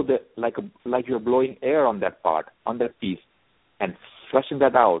blow like you're blowing air on that part, on that piece, and flushing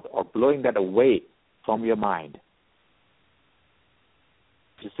that out or blowing that away from your mind.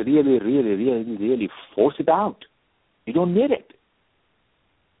 Just really, really, really, really force it out. You don't need it.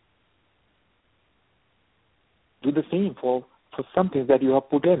 Do the same for something that you have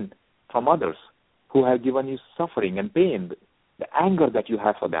put in from others who have given you suffering and pain, the anger that you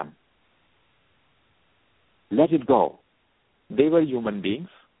have for them. Let it go. They were human beings.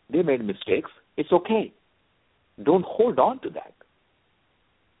 They made mistakes. It's okay. Don't hold on to that.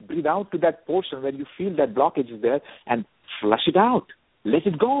 Breathe out to that portion where you feel that blockage is there and flush it out. Let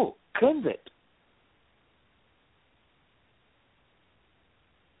it go. Cleanse it.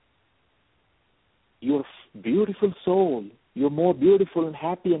 You're a beautiful soul. You're more beautiful and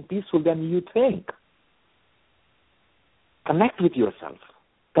happy and peaceful than you think. Connect with yourself.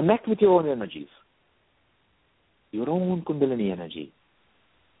 Connect with your own energies. Your own Kundalini energy.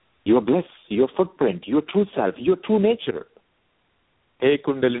 Your bliss, your footprint, your true self, your true nature. Hey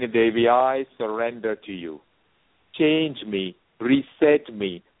Kundalini Devi, I surrender to you. Change me, reset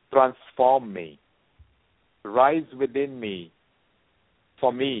me, transform me. Rise within me.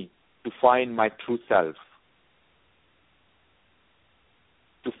 for me to find my true self,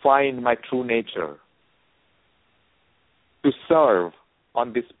 to find my true nature, to serve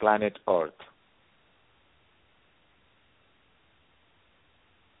on this planet Earth.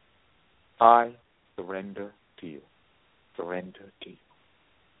 I surrender to you. Surrender to you.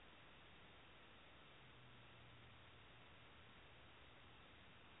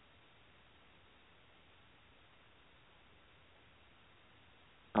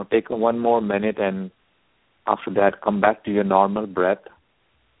 Now take one more minute, and after that come back to your normal breath.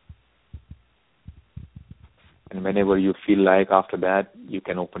 And whenever you feel like after that, you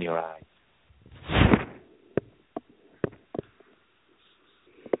can open your eyes.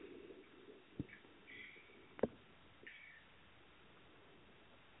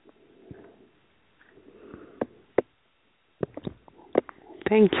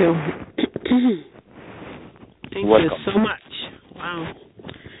 Thank you. Thank Welcome. you so much. Wow.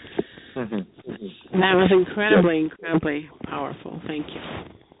 That was incredibly powerful. Thank you.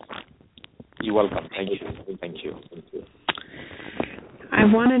 You're welcome. Thank you. Thank you. I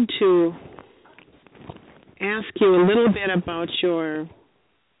wanted to ask you a little bit about your,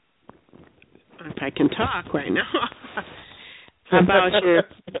 if I can talk right now, about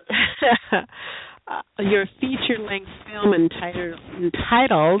your feature-length film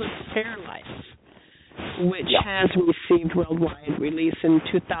entitled Fair Life, which has received worldwide release in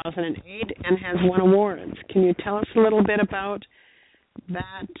 2008 and has won awards. Can you tell us a little bit about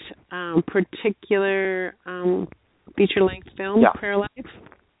that particular feature-length film, Prayer Life?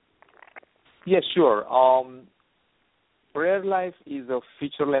 Yes, sure. Prayer Life is a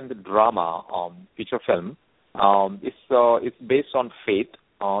feature-length drama, feature film. It's based on faith.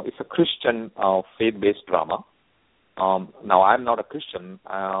 It's a Christian faith-based drama. Now, I'm not a Christian.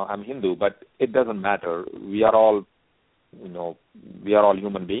 I'm Hindu, but it doesn't matter. We are all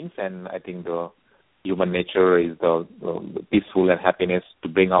human beings, and I think the human nature is the peaceful and happiness to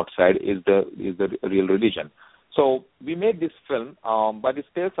bring outside is the real religion. So we made this film, but it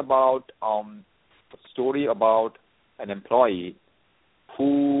tells about a story about an employee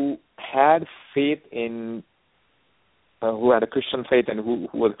who had faith in, who had a Christian faith and who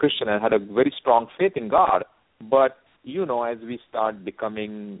was Christian and had a very strong faith in God. But, as we start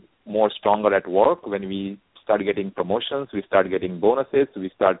becoming more stronger at work, when we start getting promotions, we start getting bonuses,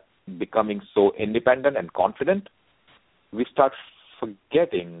 we start becoming so independent and confident, we start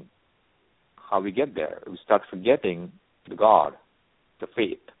forgetting how we get there. We start forgetting the God, the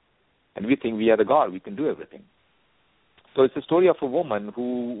faith. And we think we are the God, we can do everything. So it's a story of a woman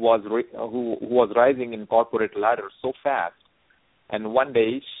who was rising in corporate ladder so fast, and one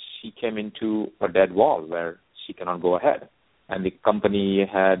day she came into a dead wall where she cannot go ahead. And the company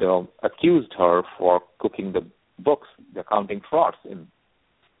had accused her for cooking the books, the accounting frauds,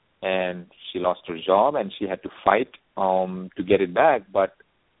 and she lost her job and she had to fight to get it back. But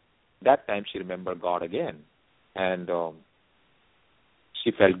that time she remembered God again, and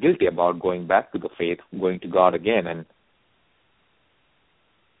she felt guilty about going back to the faith, going to God again, and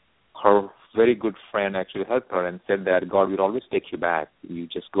her very good friend actually helped her and said that God will always take you back. You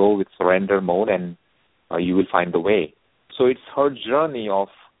just go with surrender mode and you will find the way. So it's her journey of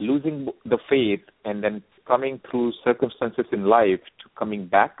losing the faith and then coming through circumstances in life to coming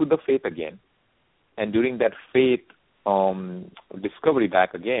back to the faith again. And during that faith discovery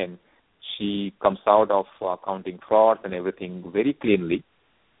back again, she comes out of accounting fraud and everything very cleanly.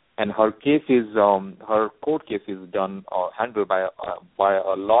 And her case is, her court case is done or handled by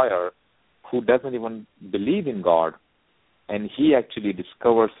a lawyer who doesn't even believe in God, and he actually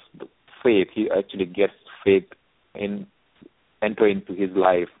discovers the faith. He actually gets faith enter into his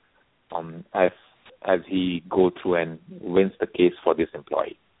life as he go through and wins the case for this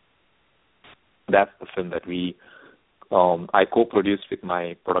employee. That's the film that I co-produced with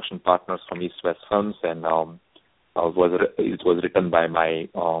my production partners from East West Films, and it was written by my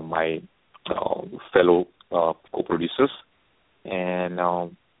fellow co-producers, and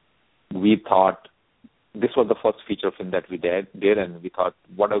we thought this was the first feature film that we did, and we thought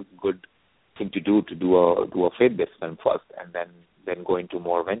what a good thing to do a faith-based film first, and then go into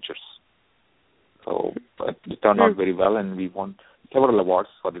more ventures. So it turned out very well, and we won several awards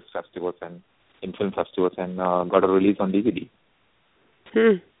for these festivals and in film festivals, and got a release on DVD.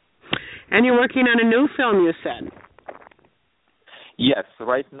 And you're working on a new film, you said. Yes,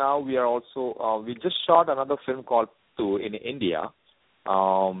 right now we are also we just shot another film called Two in India.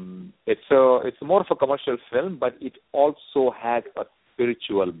 It's more of a commercial film, but it also has a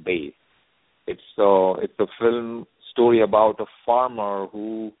spiritual base. It's a film story about a farmer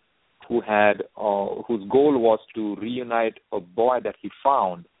who whose goal was to reunite a boy that he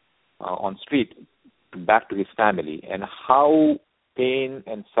found on street back to his family, and how pain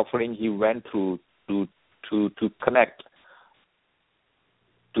and suffering he went through to connect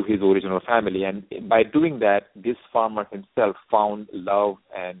to his original family. And by doing that, this farmer himself found love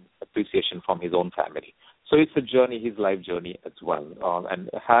and appreciation from his own family. So it's a journey, his life journey as well, and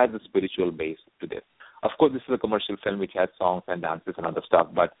has a spiritual base to this. Of course, this is a commercial film which has songs and dances and other stuff,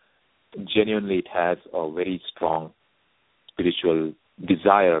 but genuinely it has a very strong spiritual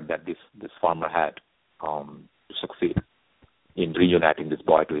desire that this farmer had to succeed in reuniting this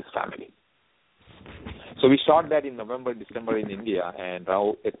boy to his family. So we shot that in November, December in India, and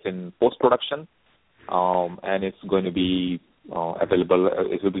now it's in post-production, and it's going to be available.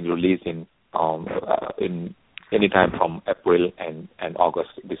 It will be released in any time from April and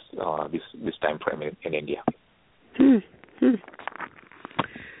August, this time frame in India.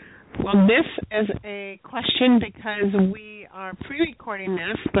 Well, this is a question because we are pre-recording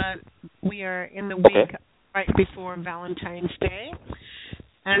this, but we are in the week right before Valentine's Day.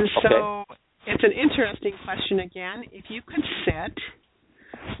 And so it's an interesting question again. If you could sit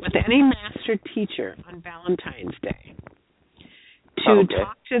with any master teacher on Valentine's Day to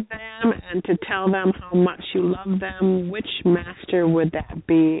talk to them and to tell them how much you love them, which master would that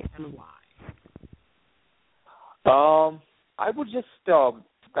be and why? I would just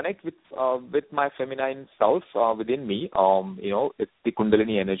connect with my feminine self within me. It's the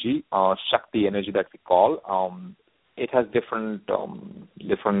Kundalini energy, Shakti energy that we call. It has different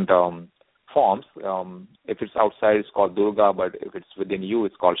forms. If it's outside, it's called Durga, but if it's within you,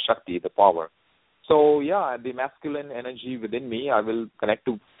 it's called Shakti, the power. So, yeah, the masculine energy within me, I will connect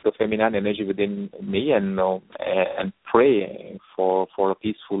to the feminine energy within me and pray for a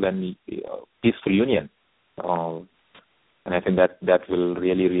peaceful union. And I think that will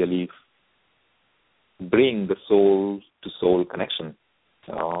really, really bring the soul-to-soul connection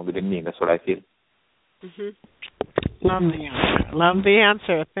within me. That's what I feel. Mm-hmm. Love the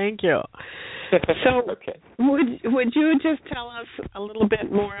answer. Thank you. So would you just tell us a little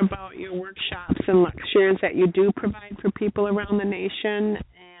bit more about your workshops and lectures that you do provide for people around the nation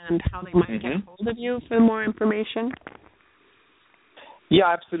and how they might get a hold of you for more information?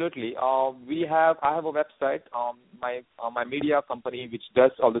 Yeah, absolutely. I have a website. My media company, which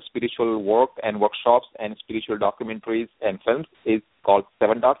does all the spiritual work and workshops and spiritual documentaries and films, is called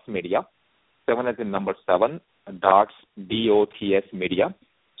 7 Dots Media. 7 as in number 7, dots, DOTS Media.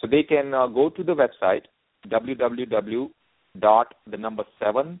 So they can go to the website,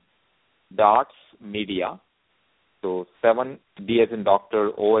 www.7dotsmedia. So 7, D as in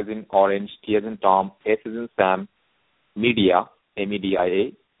doctor, O as in orange, T as in Tom, S as in Sam, media,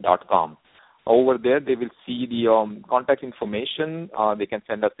 media.com. Over there, they will see the contact information. They can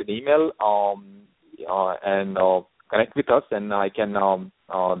send us an email and connect with us, and I can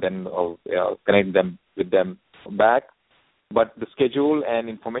then connect them with them back. But the schedule and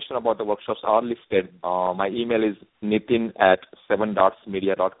information about the workshops are listed. My email is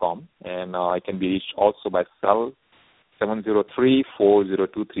nitin@7dotsmedia.com, and I can be reached also by cell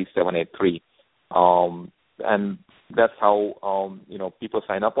 703-402-3783. And that's how people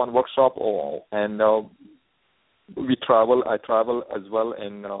sign up on workshop, and I travel as well,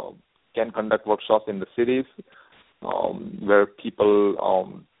 and can conduct workshops in the cities where people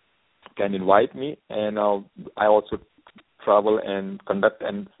can invite me, and I also travel and conduct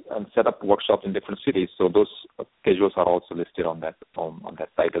and set up workshops in different cities. So those schedules are also listed on that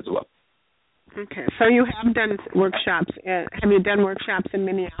site as well. Okay, so you have done workshops. Have you done workshops in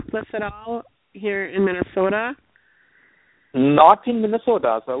Minneapolis at all? Here in Minnesota? Not in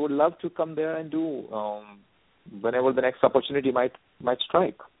Minnesota. So I would love to come there and do whenever the next opportunity might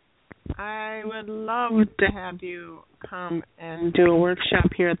strike. I would love to have you come and do a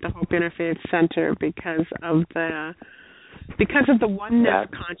workshop here at the Hope Interfaith Center because of the oneness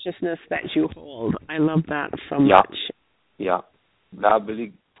consciousness that you hold. I love that so much. Yeah, that would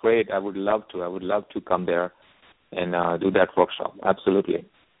be great. I would love to. I would love to come there and do that workshop. Absolutely.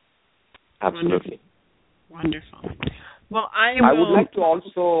 Wonderful. Well, I would like to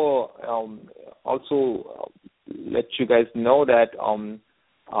also let you guys know that I'm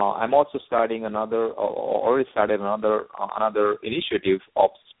also starting already started another initiative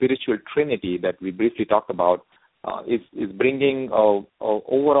of spiritual trinity that we briefly talked about. Is bringing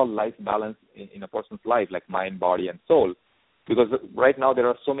overall life balance in a person's life, like mind, body, and soul. Because right now there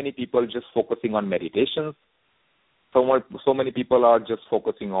are so many people just focusing on meditations. So many people are just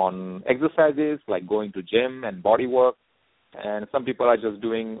focusing on exercises, like going to gym and body work. And some people are just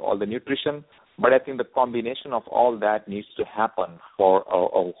doing all the nutrition. But I think the combination of all that needs to happen for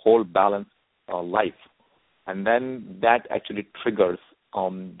a whole balanced life. And then that actually triggers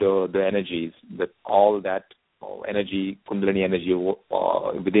the energies, all that energy, Kundalini energy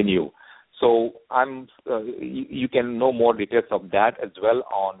within you. So you can know more details of that as well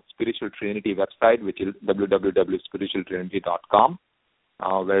on Spiritual Trinity website, which is www.spiritualtrinity.com,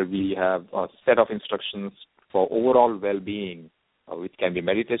 where we have a set of instructions for overall well-being, which can be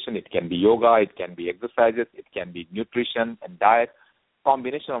meditation, it can be yoga, it can be exercises, it can be nutrition and diet,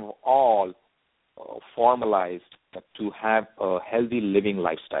 combination of all formalized to have a healthy living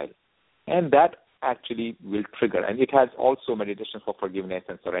lifestyle. And that actually will trigger. And it has also meditation for forgiveness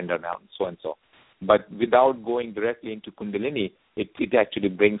and surrender now, and so and so. But without going directly into Kundalini, it actually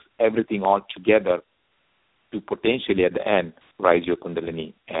brings everything all together to potentially at the end rise your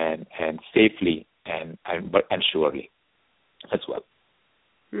Kundalini and safely and surely as well.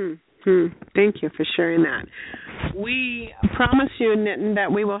 Thank you for sharing that. We promise you, Nitin,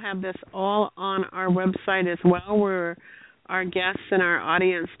 that we will have this all on our website as well, where our guests and our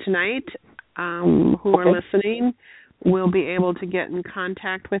audience tonight who are listening will be able to get in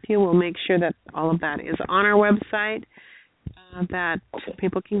contact with you. We'll make sure that all of that is on our website, that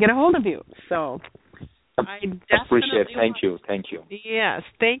people can get a hold of you. So I appreciate it. Thank you. Yes,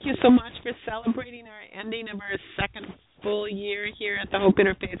 thank you so much for celebrating our ending of our second full year here at the Hope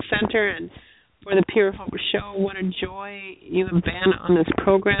Interfaith Center and for the Pure Hope Show. What a joy you have been on this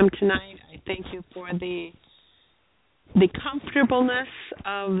program tonight. I thank you for the comfortableness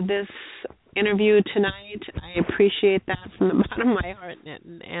of this interview tonight. I appreciate that from the bottom of my heart,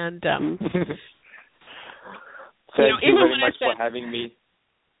 Nitin. And thank you very much for having me.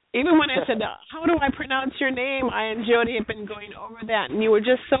 Even when I said, how do I pronounce your name, I and Jody have been going over that, and you were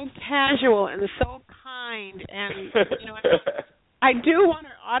just so casual and so kind. And, I do want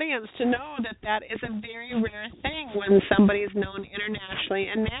our audience to know that is a very rare thing when somebody is known internationally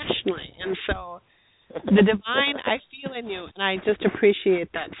and nationally. And so the divine I feel in you, and I just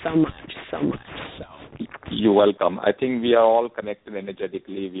appreciate that so much. So you're welcome. I think we are all connected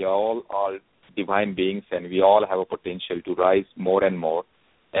energetically. We are all divine beings, and we all have a potential to rise more and more.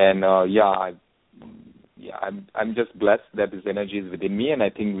 And I'm just blessed that this energy is within me, and I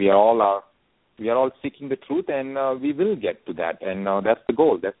think we are all seeking the truth, and we will get to that. And that's the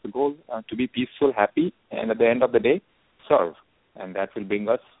goal. That's the goal, to be peaceful, happy, and at the end of the day, serve. And that will bring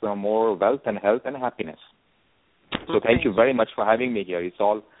us more wealth and health and happiness. So thank you very much for having me here. It's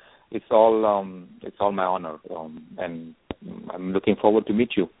all my honor, and I'm looking forward to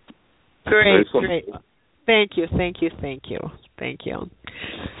meet you. Great. Thank you.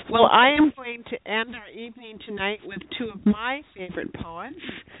 Well, I am going to end our evening tonight with two of my favorite poets.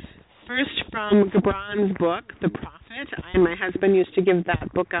 First, from Gibran's book, The Prophet. I and my husband used to give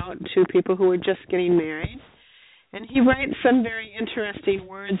that book out to people who were just getting married. And he writes some very interesting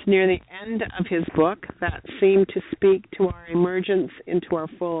words near the end of his book that seem to speak to our emergence into our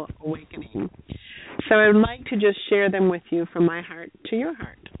full awakening. So I would like to just share them with you from my heart to your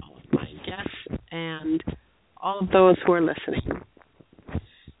heart, all of my guests and all of those who are listening.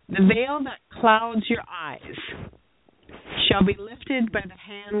 The veil that clouds your eyes shall be lifted by the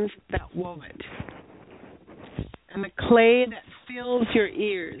hands that wove it, and the clay that fills your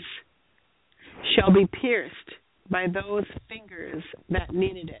ears shall be pierced by those fingers that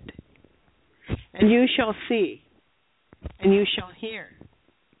kneaded it. And you shall see, and you shall hear.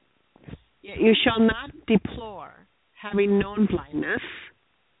 Yet you shall not deplore having known blindness,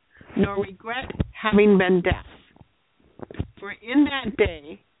 nor regret having been deaf. For in that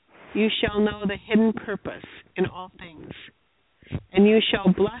day you shall know the hidden purpose in all things, and you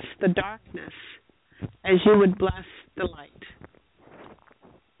shall bless the darkness as you would bless the light.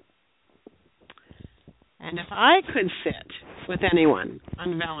 And if I could sit with anyone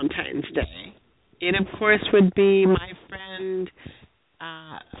on Valentine's Day, it of course would be my friend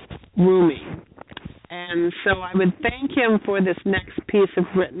Rumi. And so I would thank him for this next piece of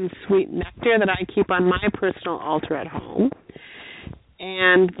written sweet nectar that I keep on my personal altar at home.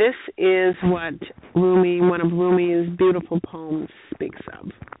 And this is what one of Rumi's beautiful poems speaks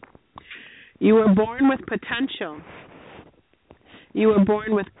of. You were born with potential. You were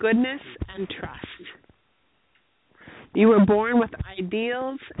born with goodness and trust. You were born with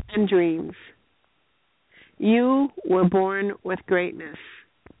ideals and dreams. You were born with greatness.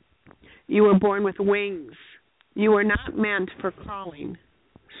 You were born with wings. You were not meant for crawling,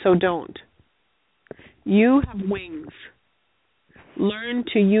 so don't. You have wings. Learn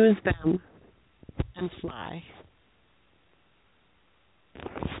to use them and fly.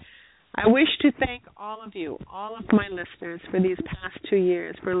 I wish to thank all of you, all of my listeners, for these past 2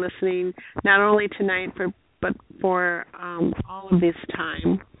 years, for listening not only tonight, but for all of this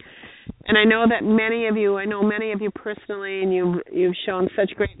time. And I know many of you personally, and you've shown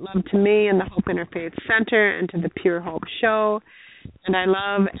such great love to me and the Hope Interfaith Center and to the Pure Hope Show. And I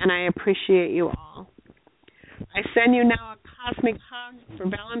love and I appreciate you all. I send you now a cosmic hug for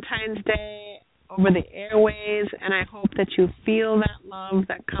Valentine's Day over the airways, and I hope that you feel that love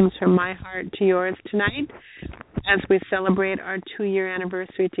that comes from my heart to yours tonight as we celebrate our 2-year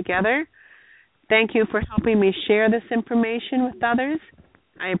anniversary together. Thank you for helping me share this information with others.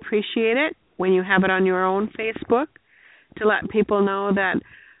 I appreciate it when you have it on your own Facebook to let people know that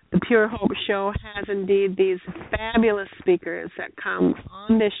the Pure Hope Show has indeed these fabulous speakers that come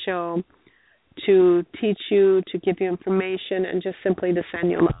on this show to teach you, to give you information, and just simply to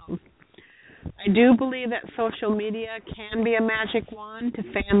send you love. I do believe that social media can be a magic wand to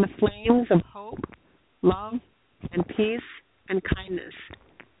fan the flames of hope, love, and peace and kindness.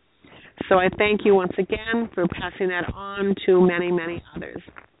 So I thank you once again for passing that on to many, many others.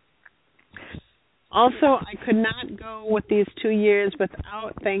 Also, I could not go with these 2 years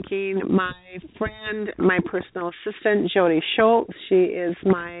without thanking my friend, my personal assistant, Jody Schultz. She is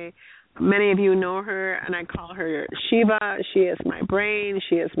many of you know her, and I call her Shiva. She is my brain.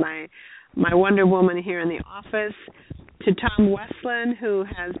 She is my Wonder Woman here in the office. To Tom Westland, who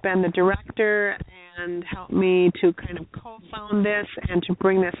has been the director and helped me to kind of co-found this and to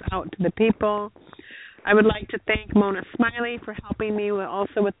bring this out to the people. I would like to thank Mona Smiley for helping me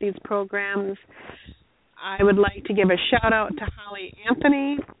also with these programs. I would like to give a shout-out to Holly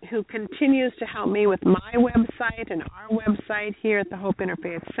Anthony, who continues to help me with my website and our website here at the Hope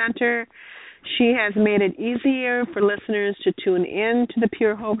Interfaith Center. She has made it easier for listeners to tune in to the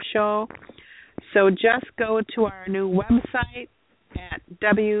Pure Hope Show. So just go to our new website at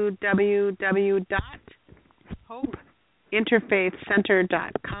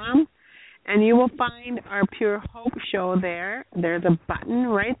www.hopeinterfaithcenter.com, and you will find our Pure Hope Show there. There's a button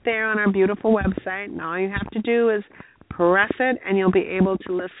right there on our beautiful website, and all you have to do is press it, and you'll be able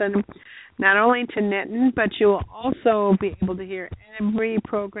to listen not only to Nitin, but you will also be able to hear every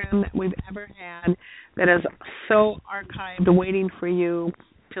program that we've ever had that is so archived waiting for you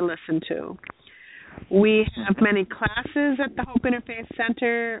to listen to. We have many classes at the Hope Interfaith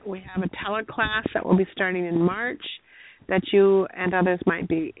Center. We have a teleclass that will be starting in March that you and others might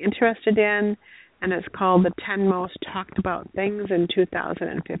be interested in, and it's called The 10 Most Talked About Things in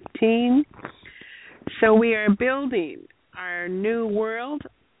 2015. So we are building our new world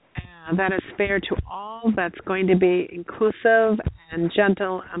that is fair to all, that's going to be inclusive and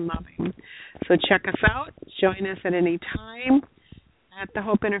gentle and loving. So check us out. Join us at any time at the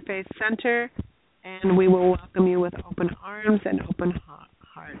Hope Interfaith Center, and we will welcome you with open arms and open heart.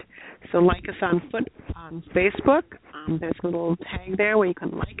 So like us on Facebook. There's a little tag there where you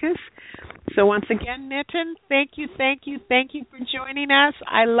can like us. So once again, Nitin, thank you for joining us.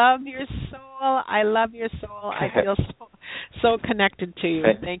 I love your soul. I feel so connected to you.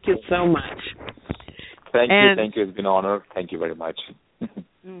 Thank you so much. Thank you. It's been an honor. Thank you very much.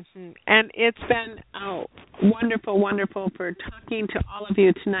 Mm-hmm. And it's been wonderful for talking to all of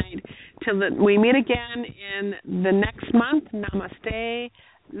you tonight. Till we meet again in the next month. Namaste,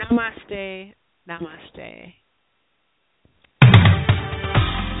 namaste, namaste.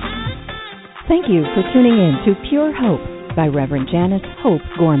 Thank you for tuning in to Pure Hope by Reverend Janice Hope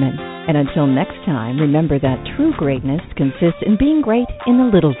Gorman. And until next time, remember that true greatness consists in being great in the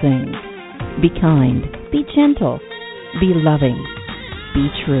little things. Be kind, be gentle, be loving, be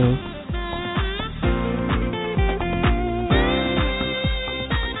true.